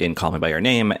exhibited in Call Me By Your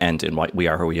Name and in We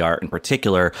Are Who We Are in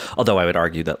particular, although I would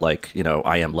argue that,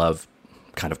 I Am Love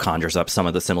kind of conjures up some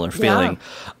of the similar feeling.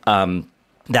 Yeah.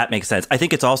 That makes sense. I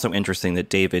think it's also interesting that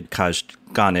David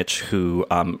Kajganich, who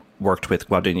worked with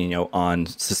Guadagnino on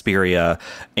Suspiria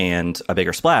and A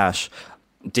Bigger Splash,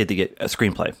 did a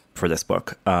screenplay for this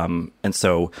book. And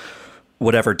so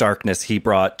whatever darkness he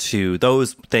brought to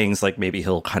those things, like maybe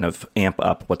he'll kind of amp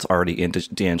up what's already in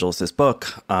DeAngelis' book.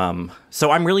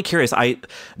 So I'm really curious.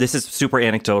 This is super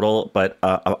anecdotal, but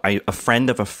a friend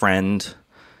of a friend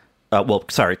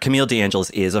Camille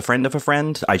DeAngelis is a friend of a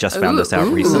friend. I just found this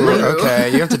out recently.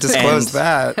 Okay, you have to disclose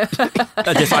that.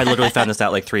 I literally found this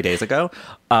out like 3 days ago.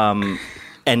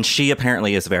 And she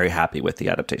apparently is very happy with the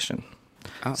adaptation.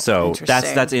 Oh, so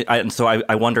that's it. And so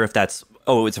I wonder if that's,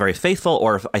 it's very faithful,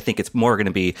 or if I think it's more going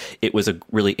to be, it was a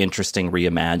really interesting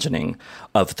reimagining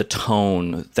of the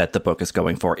tone that the book is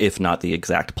going for, if not the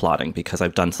exact plotting, because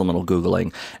I've done some little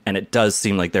Googling, and it does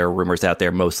seem like there are rumors out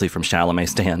there, mostly from Chalamet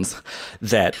stans,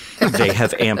 that they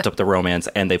have amped up the romance,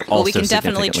 and they've also we can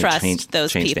definitely trust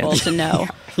those people to know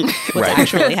what's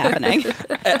actually happening.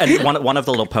 And one of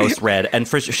the little posts read, and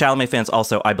for Chalamet fans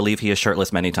also, I believe he is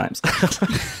shirtless many times.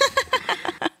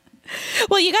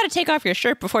 Well, you got to take off your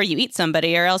shirt before you eat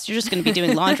somebody, or else you're just going to be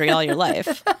doing laundry all your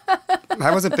life.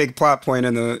 That was a big plot point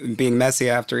in the being messy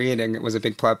after eating. It was a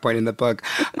big plot point in the book.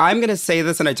 I'm going to say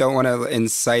this, and I don't want to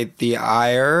incite the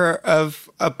ire of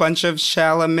a bunch of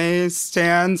Chalamet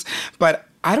stans, but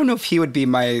I don't know if he would be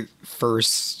my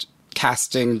first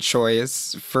casting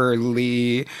choice for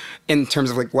Lee in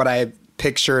terms of like what I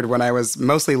pictured when I was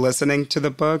mostly listening to the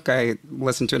book. I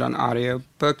listened to it on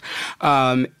audiobook.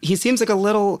 He seems like a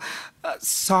little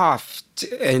soft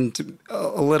and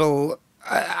a little,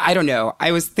 I don't know.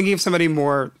 I was thinking of somebody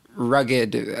more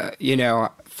rugged,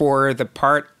 for the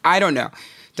part. I don't know.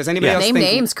 Does anybody else Name think?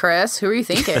 names, Chris. Who are you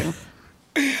thinking?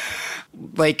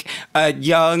 Like a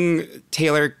young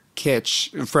Taylor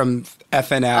Kitsch from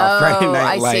FNL, Friday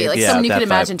Night Lights. I see. Like someone you could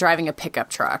imagine driving a pickup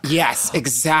truck. Yes,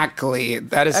 exactly.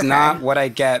 That is not what I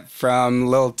get from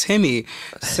Lil Timmy.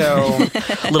 So,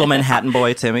 Little Manhattan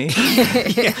boy Timmy.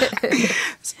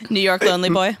 New York lonely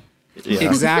boy. Yeah.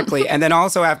 Exactly. And then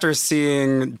also after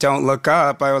seeing Don't Look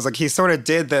Up, I was like, he sort of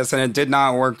did this and it did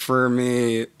not work for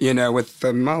me, with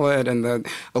the mullet and a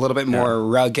little bit more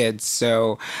rugged.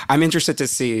 So I'm interested to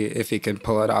see if he can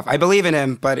pull it off. I believe in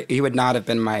him, but he would not have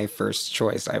been my first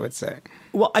choice, I would say.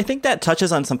 Well, I think that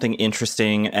touches on something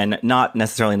interesting and not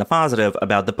necessarily in the positive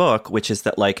about the book, which is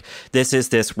that, like, this is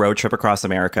this road trip across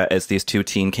America as these two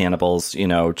teen cannibals,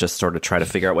 just sort of try to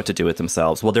figure out what to do with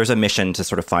themselves. Well, there's a mission to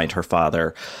sort of find her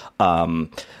father.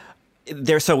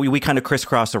 So we kind of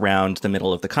crisscross around the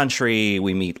middle of the country.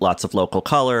 We meet lots of local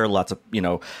color, lots of,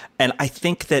 and I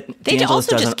think that they DeAngelis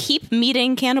also doesn't... just keep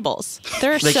meeting cannibals.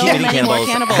 There are they so keep meeting many more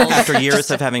cannibals. After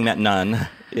years of having met none.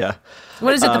 Yeah.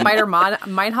 What is it, the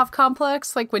Baader-Meinhof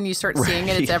complex? Like when you start seeing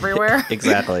it, it's everywhere?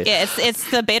 Exactly. Yeah,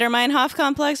 it's the Baader-Meinhof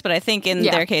complex, but I think in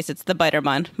their case, it's the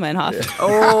Baader-Meinhof. Yeah.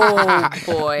 Oh,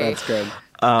 boy. That's good.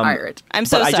 Pirate. I'm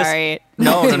so sorry.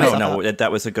 No.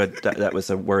 That was a good, that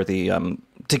was a worthy,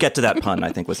 to get to that pun,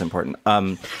 I think was important.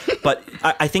 But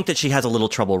I think that she has a little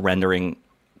trouble rendering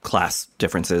class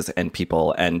differences and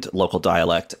people and local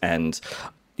dialect and...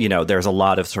 there's a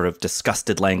lot of sort of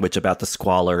disgusted language about the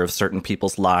squalor of certain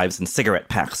people's lives and cigarette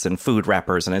packs and food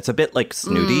wrappers. And it's a bit like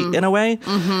snooty in a way.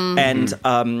 Mm-hmm.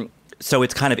 And so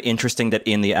it's kind of interesting that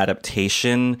in the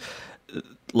adaptation,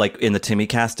 like in the Timmy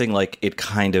casting, like it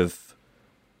kind of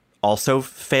also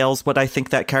fails what I think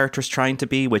that character's trying to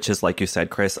be, which is, like you said,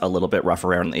 Chris, a little bit rough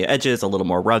around the edges, a little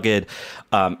more rugged.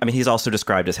 He's also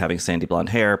described as having sandy blonde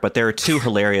hair, but there are two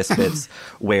hilarious bits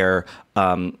where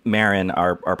Marin,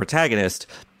 our protagonist,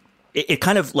 it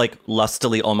kind of like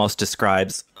lustily almost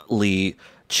describes Lee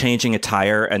changing a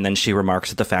tire, and then she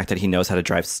remarks at the fact that he knows how to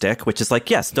drive stick, which is like,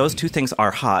 yes, those two things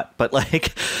are hot, but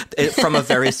like from a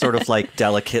very sort of like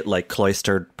delicate, like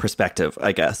cloistered perspective,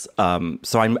 I guess.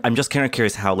 So I'm just kind of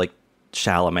curious how like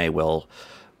Chalamet will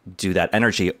do that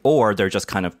energy, or they're just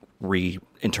kind of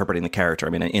reinterpreting the character.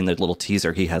 I mean, in the little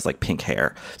teaser, he has like pink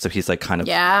hair, so he's like kind of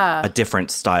a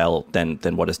different style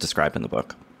than what is described in the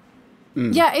book.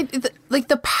 Yeah, like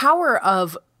the power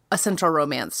of a central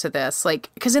romance to this, like,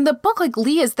 because in the book, like,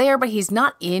 Lee is there, but he's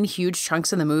not in huge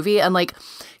chunks in the movie. And like,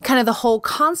 kind of the whole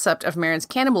concept of Marin's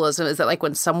cannibalism is that like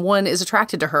when someone is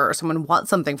attracted to her or someone wants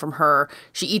something from her,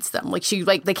 she eats them. Like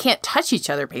they can't touch each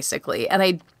other basically. And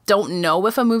I don't know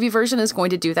if a movie version is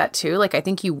going to do that too. Like, I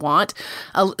think you want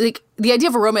like the idea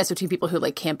of a romance between people who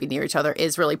like can't be near each other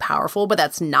is really powerful, but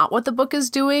that's not what the book is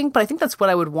doing. But I think that's what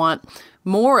I would want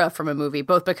more of from a movie,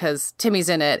 both because Timmy's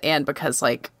in it and because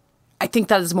like I think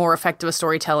that is more effective a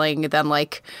storytelling than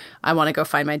like I want to go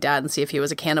find my dad and see if he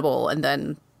was a cannibal, and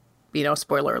then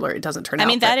spoiler alert, it doesn't turn out. I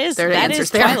mean, that is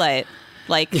Twilight.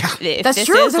 Like if that's this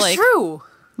true. is That's like true.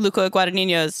 Luca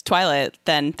Guadagnino's Twilight,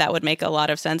 then that would make a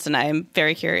lot of sense, and I'm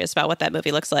very curious about what that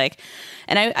movie looks like.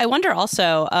 And I wonder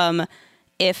also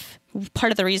if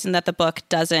part of the reason that the book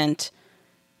doesn't,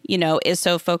 is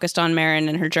so focused on Marin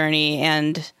and her journey,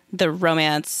 and the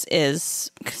romance is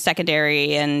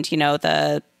secondary, and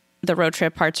the road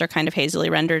trip parts are kind of hazily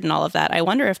rendered and all of that. I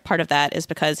wonder if part of that is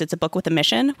because it's a book with a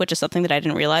mission, which is something that I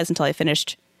didn't realize until I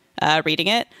finished reading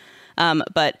it.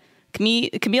 But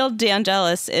Camille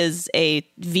DeAngelis is a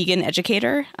vegan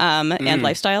educator and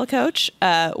lifestyle coach,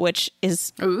 which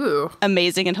is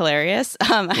amazing and hilarious.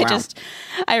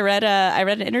 I read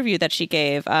an interview that she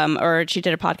gave, or she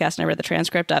did a podcast, and I read the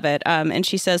transcript of it. And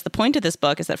she says the point of this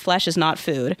book is that flesh is not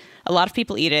food. A lot of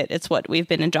people eat it. It's what we've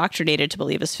been indoctrinated to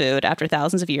believe is food. After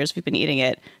thousands of years, we've been eating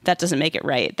it. That doesn't make it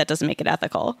right. That doesn't make it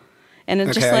ethical. And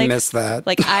it's just like, I missed that.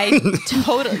 Like I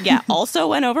totally, also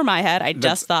went over my head. I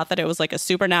just thought that it was like a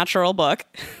supernatural book.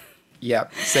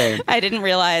 Yep, same. I didn't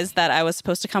realize that I was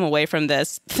supposed to come away from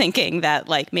this thinking that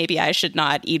like maybe I should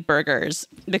not eat burgers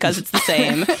because it's the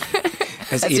same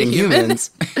as eating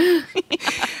humans.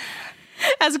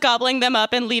 As gobbling them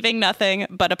up and leaving nothing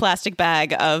but a plastic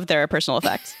bag of their personal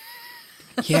effects.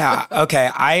 Yeah,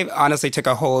 okay. I honestly took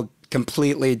a whole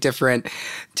completely different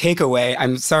takeaway.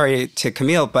 I'm sorry to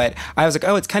Camille, but I was like,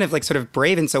 oh, it's kind of like sort of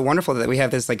brave and so wonderful that we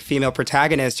have this like female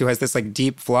protagonist who has this like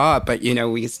deep flaw, but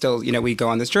we still, we go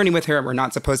on this journey with her and we're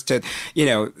not supposed to,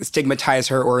 stigmatize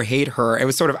her or hate her. It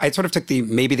was I took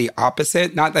maybe the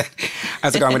opposite. Not that I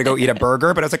was like, oh, I'm going to go eat a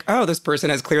burger, but I was like, oh, this person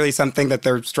has clearly something that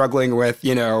they're struggling with,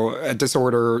 a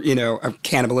disorder, of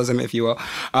cannibalism, if you will.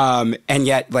 And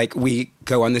yet like we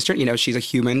go on this journey, she's a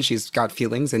human, she's got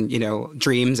feelings and,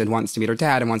 dreams and wants to meet her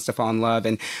dad and wants to fall in love.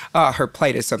 And her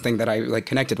plight is something that I like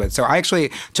connected with. So I actually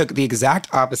took the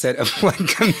exact opposite of what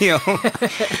Camille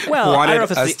wanted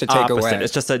us to take away.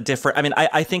 It's just a different,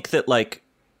 I think that like,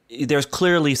 there's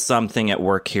clearly something at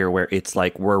work here where it's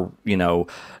like, we're,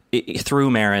 through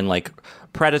Marin, like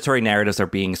predatory narratives are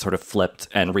being sort of flipped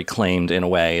and reclaimed in a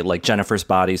way, like Jennifer's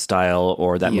Body style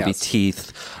or that movie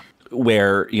Teeth,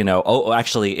 where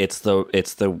actually it's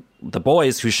the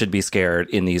boys who should be scared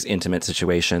in these intimate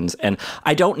situations. And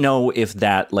I don't know if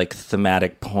that like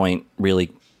thematic point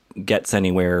really gets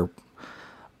anywhere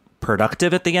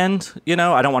productive at the end.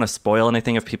 I don't want to spoil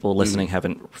anything if people listening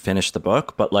haven't finished the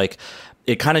book, but like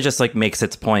it kind of just like makes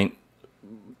its point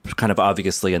kind of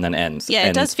obviously and then ends. Yeah,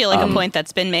 it does feel like a point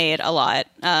that's been made a lot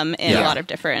in a lot of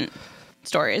different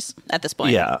stories at this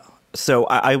point. Yeah. So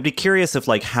I would be curious if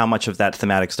like how much of that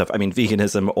thematic stuff,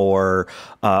 veganism or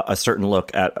a certain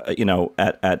look at,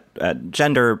 at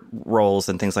gender roles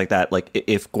and things like that, like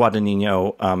if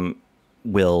Guadagnino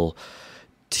will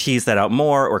tease that out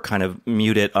more or kind of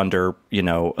mute it under,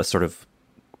 a sort of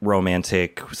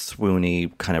romantic,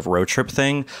 swoony kind of road trip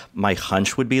thing. My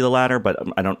hunch would be the latter, but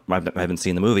I haven't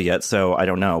seen the movie yet, so I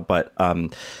don't know. But I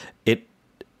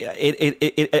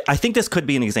think this could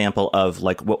be an example of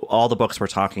like what all the books we're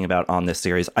talking about on this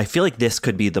series. I feel like this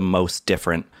could be the most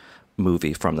different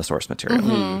movie from the source material.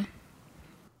 Mm-hmm.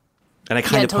 And I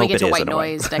kind of hope it is. Until we get to White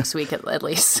Noise next week at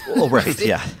least. Well, right.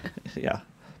 Yeah.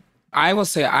 I will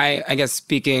say, I guess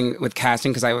speaking with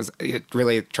casting, because I was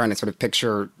really trying to sort of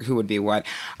picture who would be what,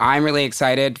 I'm really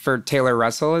excited for Taylor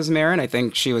Russell as Marin. I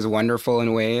think she was wonderful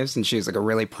in Waves, and she was like a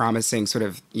really promising sort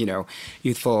of,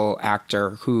 youthful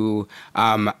actor who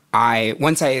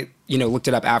once I looked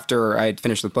it up after I'd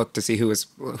finished the book to see who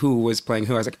was playing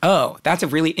who, I was like, oh, that's a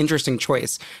really interesting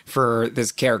choice for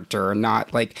this character, not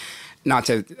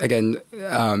to, again,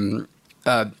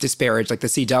 disparage like the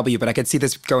CW, but I could see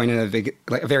this going in a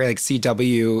very like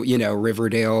CW,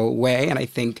 Riverdale way. And I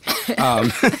think,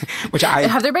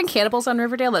 have there been cannibals on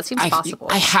Riverdale? That seems possible.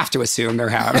 I have to assume there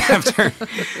have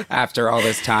after all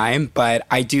this time. But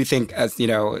I do think, as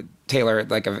Taylor,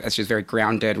 she's very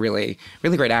grounded, really,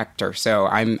 really great actor. So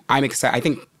I'm excited. I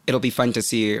think it'll be fun to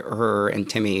see her and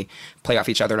Timmy play off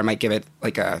each other. And I might give it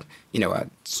like a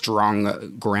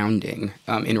strong grounding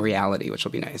in reality, which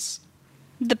will be nice.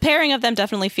 The pairing of them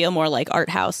definitely feel more like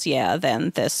art house, than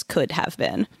this could have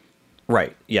been.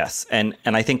 Right. Yes. And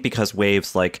I think because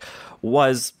Waves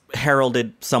was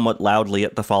heralded somewhat loudly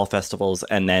at the fall festivals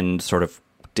and then sort of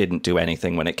didn't do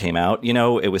anything when it came out.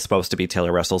 It was supposed to be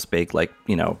Taylor Russell's big,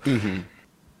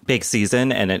 big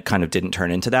season, and it kind of didn't turn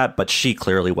into that. But she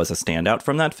clearly was a standout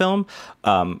from that film.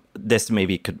 This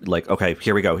maybe could okay,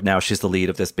 here we go. Now she's the lead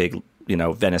of this big,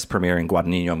 Venice premiering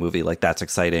Guadagnino movie. That's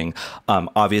exciting.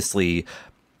 Obviously,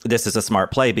 this is a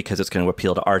smart play because it's going to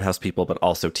appeal to art house people, but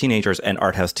also teenagers and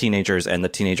art house teenagers and the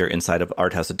teenager inside of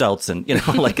art house adults. And,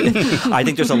 I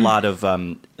think there's a lot of,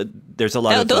 those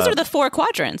are the 4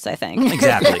 quadrants, I think.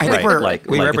 Exactly. Right.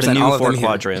 We represent the new all 4 of them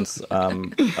quadrants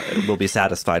will be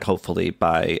satisfied, hopefully,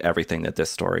 by everything that this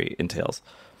story entails.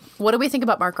 What do we think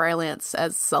about Mark Rylance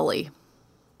as Sully?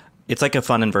 It's like a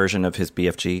fun inversion of his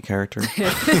BFG character.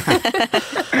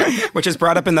 Which is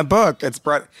brought up in the book. It's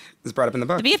brought up in the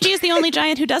book. The BFG is the only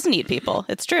giant who doesn't eat people.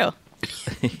 It's true.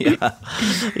 Yeah.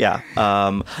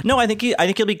 No, I think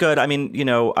he'll be good. I mean,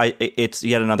 it's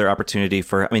yet another opportunity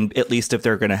for. I mean, at least if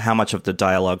they're going to, how much of the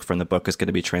dialogue from the book is going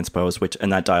to be transposed,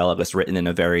 and that dialogue is written in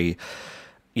a very,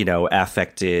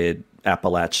 affected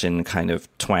Appalachian kind of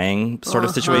twang sort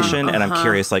of situation. And I'm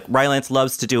curious, like Rylance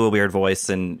loves to do a weird voice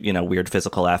and, weird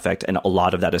physical affect. And a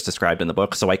lot of that is described in the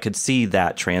book. So I could see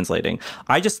that translating.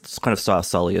 I just kind of saw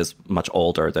Sully as much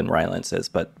older than Rylance is,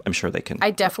 but I'm sure they can.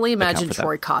 I definitely imagine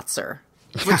Troy Kotzer.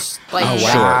 Which, like,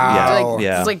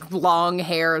 Yeah. It's like long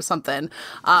hair or something.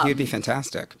 He'd be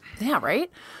fantastic. Yeah, right?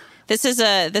 This is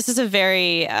a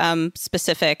very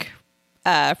specific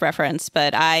reference,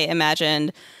 but I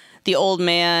imagined the old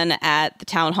man at the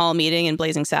town hall meeting in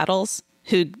Blazing Saddles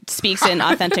who speaks in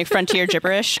authentic frontier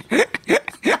gibberish.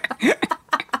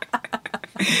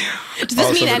 Does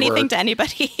this mean anything to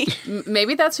anybody?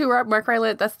 Maybe that's who Mark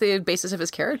Rylance. That's the basis of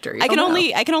his character. I can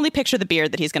only picture the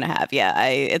beard that he's going to have. Yeah,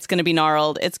 it's going to be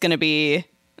gnarled. It's going to be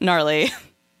gnarly.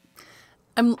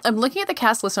 I'm looking at the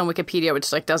cast list on Wikipedia,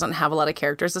 which like doesn't have a lot of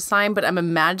characters assigned, but I'm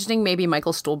imagining maybe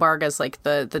Michael Stuhlbarg as like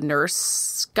the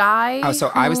nurse guy. Oh,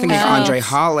 so I was thinking Andre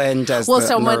Holland as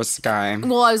the nurse guy.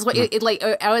 Well, I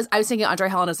was thinking Andre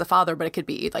Holland as the father, but it could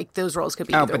be like those roles could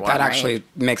be. Oh, but that actually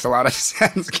makes a lot of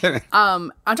sense. Andre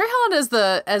Holland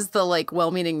as the like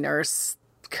well-meaning nurse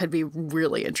could be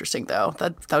really interesting, though.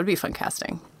 That would be fun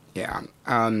casting. Yeah.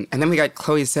 And then we got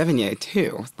Chloe Sevigny,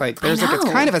 too. Like, there's like,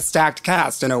 it's kind of a stacked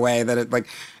cast in a way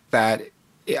that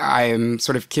I'm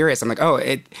sort of curious. I'm like,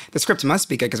 the script must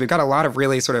be good because we've got a lot of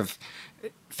really sort of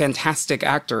fantastic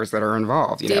actors that are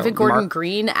involved. David Gordon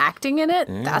Green acting in it?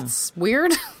 Yeah. That's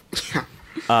weird.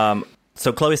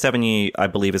 So Chloe Sevigny, I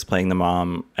believe, is playing the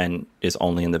mom and is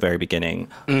only in the very beginning,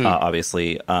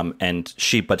 obviously. And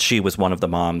she was one of the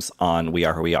moms on We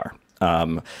Are Who We Are.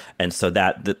 And so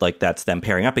that's them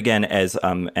pairing up again as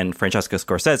and Francesca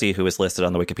Scorsese, who is listed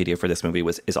on the Wikipedia for this movie,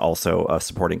 is also a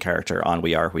supporting character on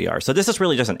We Are Who We Are. So this is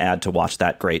really just an ad to watch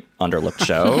that great underlooked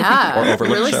show or overlooked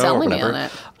really show selling or whatever. me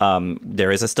on it.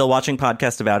 There is a Still Watching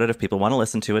podcast about it if people want to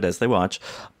listen to it as they watch.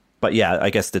 But yeah,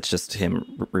 I guess it's just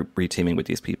him re-teaming with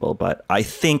these people. But I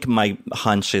think my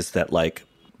hunch is that like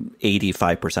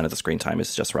 85% of the screen time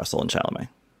is just Russell and Chalamet.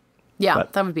 Yeah,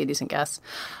 that would be a decent guess.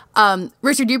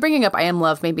 Richard, you bringing up I Am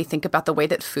Love made me think about the way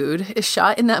that food is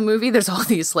shot in that movie. There's all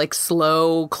these like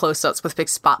slow close-ups with big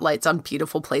spotlights on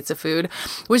beautiful plates of food,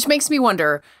 which makes me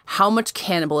wonder how much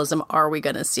cannibalism are we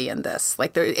going to see in this?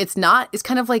 Like, it's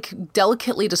kind of like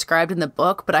delicately described in the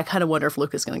book, but I kind of wonder if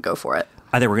Luke is going to go for it.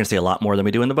 I think we're going to see a lot more than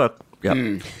we do in the book.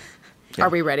 Yep. Are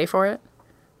we ready for it?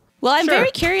 Well, I'm very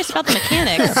curious about the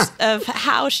mechanics of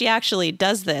how she actually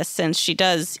does this, since she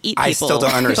does eat people. I still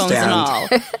don't understand. Bones and all.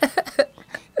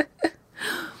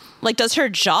 Like, does her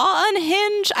jaw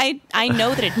unhinge? I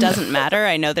know that it doesn't matter.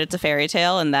 I know that it's a fairy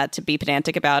tale and that to be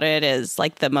pedantic about it is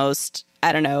like the most,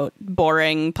 I don't know,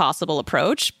 boring possible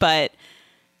approach. But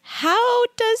how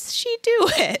does she do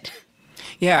it?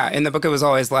 Yeah, in the book it was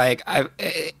always like,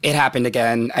 it happened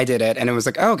again, I did it, and it was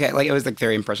like, oh, okay, like it was like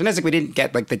very impressionistic. We didn't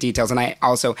get like the details, and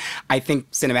I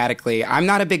think cinematically, I'm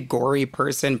not a big gory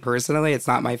person personally. It's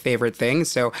not my favorite thing,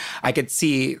 so I could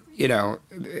see,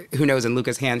 who knows, in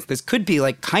Luca's hands, this could be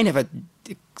like kind of a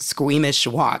squeamish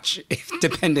watch,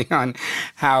 depending on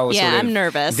how sort of I'm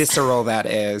nervous. Visceral that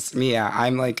is. Yeah,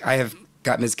 I'm like, I have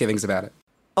got misgivings about it.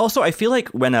 Also, I feel like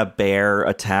when a bear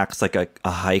attacks like a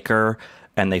hiker,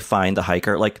 and they find the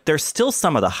hiker, like there's still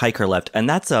some of the hiker left, and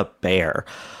that's a bear.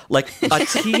 Like a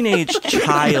teenage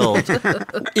child,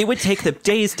 it would take them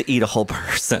days to eat a whole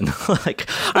person.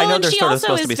 I know they're sort of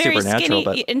supposed to be supernatural,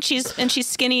 skinny, and she's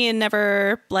skinny and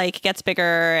never like gets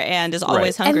bigger and is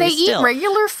always hungry. And they still eat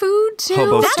regular food too.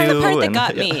 Hobo That's stew the part that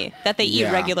got me. That they eat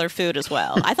Yeah. regular food as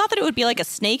well. I thought that it would be like a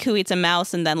snake who eats a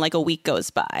mouse and then like a week goes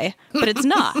by, but it's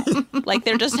not. Like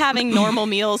they're just having normal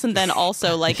meals and then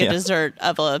also like a dessert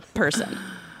of a person.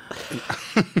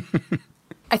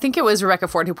 I think it was Rebecca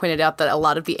Ford who pointed out that a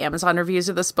lot of the Amazon reviews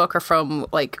of this book are from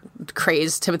like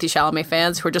crazed Timothée Chalamet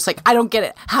fans who are just like, I don't get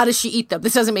it. How does she eat them?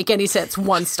 This doesn't make any sense.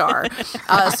 1 star.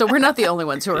 So we're not the only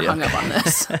ones who are hung up on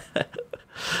this.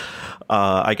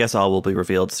 I guess all will be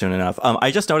revealed soon enough.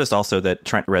 I just noticed also that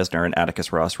Trent Reznor and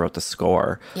Atticus Ross wrote the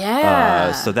score.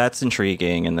 Yeah. So that's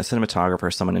intriguing, and the cinematographer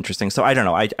is someone interesting. So I don't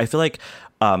know. I feel like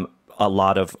a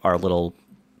lot of our little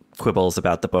quibbles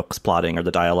about the book's plotting or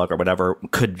the dialogue or whatever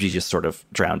could be just sort of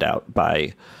drowned out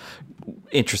by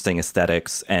interesting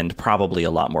aesthetics and probably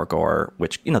a lot more gore,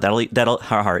 which, that'll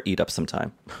hard eat up some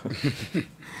time.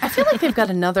 I feel like they've got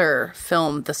another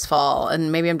film this fall,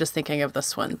 and maybe I'm just thinking of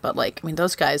this one, but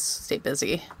those guys stay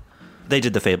busy. They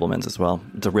did The Fabelmans as well.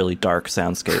 It's a really dark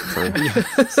soundscape for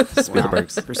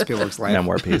Spielberg's life.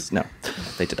 memoir piece. No,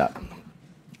 they did not.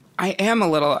 I am a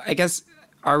little, I guess,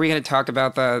 are we going to talk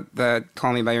about the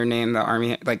Call Me By Your Name, the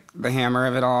army, like the hammer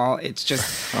of it all? It's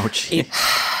just,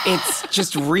 it's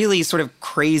just really sort of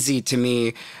crazy to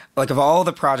me. Like, of all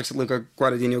the projects that Luca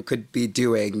Guadagnino could be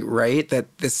doing, right?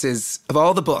 That this is, of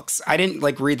all the books, I didn't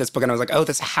like read this book and I was like, oh,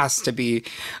 this has to be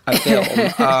a film.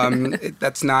 It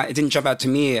didn't jump out to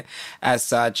me as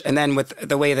such. And then with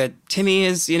the way that Timmy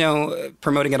is,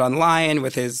 promoting it online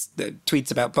with his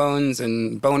tweets about bones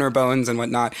and boner bones and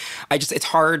whatnot, it's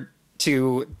hard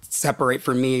to separate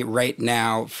for me right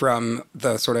now from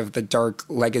the sort of the dark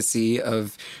legacy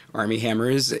of Armie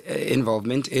Hammer's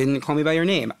involvement in Call Me By Your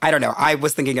Name. I don't know. I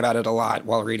was thinking about it a lot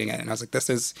while reading it, and I was like, this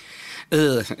is,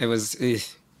 it was,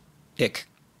 ick.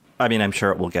 I mean, I'm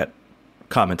sure it will get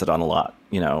commented on a lot,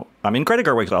 I mean, Greta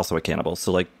Gerwig's also a cannibal,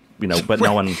 so like, but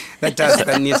no one...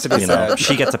 that needs to be said.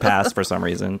 She gets a pass for some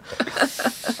reason.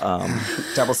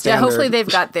 Double standard. Yeah, hopefully they've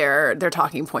got their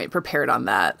talking point prepared on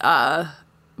that.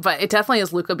 But it definitely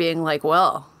is Luca being like,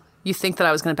 well, you think that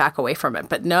I was going to back away from it,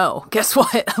 but no, guess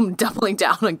what? I'm doubling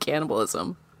down on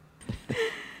cannibalism.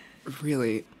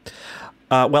 Really?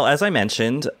 Well, as I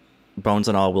mentioned, Bones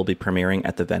and All will be premiering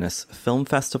at the Venice Film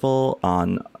Festival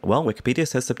on, Wikipedia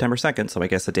says September 2nd, so I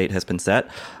guess a date has been set.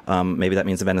 Maybe that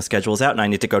means the Venice schedule is out and I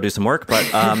need to go do some work, but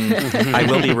I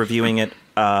will be reviewing it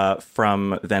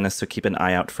from Venice, so keep an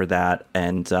eye out for that.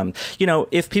 And,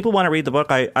 if people want to read the book,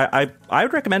 I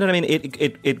would recommend it. I mean,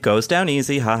 it goes down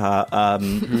easy, haha.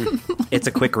 It's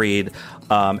a quick read.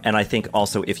 And I think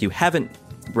also if you haven't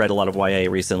read a lot of YA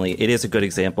recently, it is a good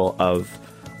example of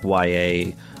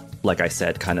YA, like I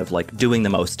said, kind of like doing the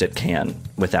most it can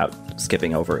without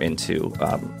skipping over into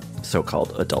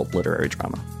so-called adult literary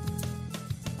drama.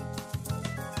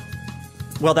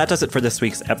 Well, that does it for this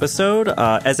week's episode.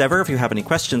 As ever, if you have any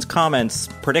questions, comments,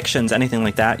 predictions, anything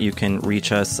like that, you can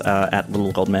reach us at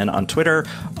Little Gold Men on Twitter.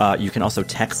 You can also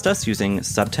text us using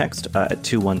subtext at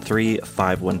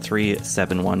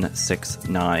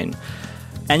 213-513-7169.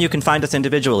 And you can find us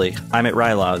individually. I'm at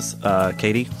Rylaws.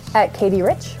 Katie? At Katie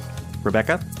Rich.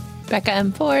 Rebecca? Becca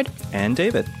M. Ford. And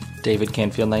David. David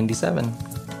Canfield 97.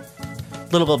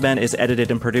 Little Gold Men is edited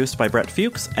and produced by Brett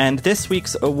Fuchs, and this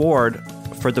week's award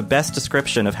for the best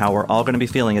description of how we're all going to be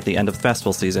feeling at the end of the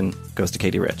festival season goes to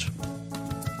Katie Rich.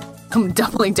 I'm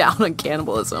doubling down on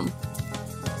cannibalism.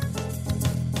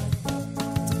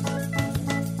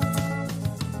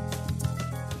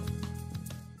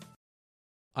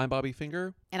 I'm Bobby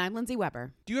Finger. And I'm Lindsay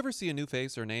Weber. Do you ever see a new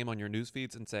face or name on your news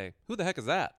feeds and say, who the heck is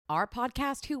that? Our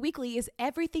podcast, Who Weekly, is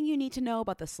everything you need to know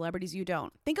about the celebrities you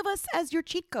don't. Think of us as your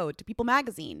cheat code to People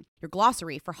magazine, your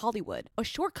glossary for Hollywood, a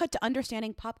shortcut to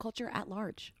understanding pop culture at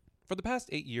large. For the past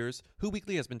 8 years, Who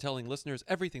Weekly has been telling listeners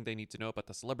everything they need to know about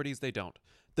the celebrities they don't.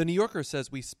 The New Yorker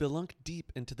says we spelunk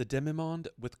deep into the demi-monde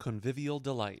with convivial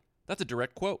delight. That's a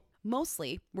direct quote.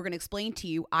 Mostly, we're going to explain to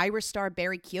you Irish star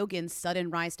Barry Keoghan's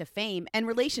sudden rise to fame and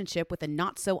relationship with a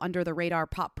not-so-under-the-radar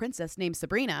pop princess named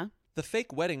Sabrina. The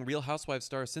fake wedding Real Housewives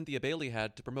star Cynthia Bailey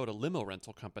had to promote a limo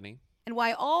rental company. And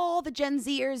why all the Gen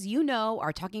Zers you know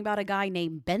are talking about a guy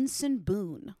named Benson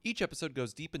Boone. Each episode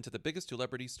goes deep into the biggest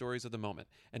celebrity stories of the moment.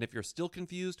 And if you're still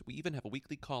confused, we even have a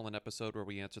weekly call-in episode where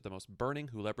we answer the most burning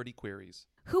celebrity queries.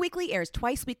 Who Weekly airs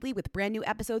twice weekly with brand new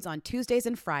episodes on Tuesdays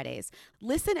and Fridays.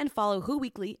 Listen and follow Who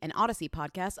Weekly, an Odyssey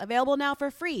podcast, available now for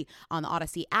free on the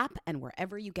Odyssey app and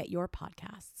wherever you get your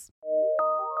podcasts.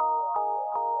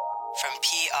 From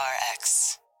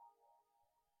PRX.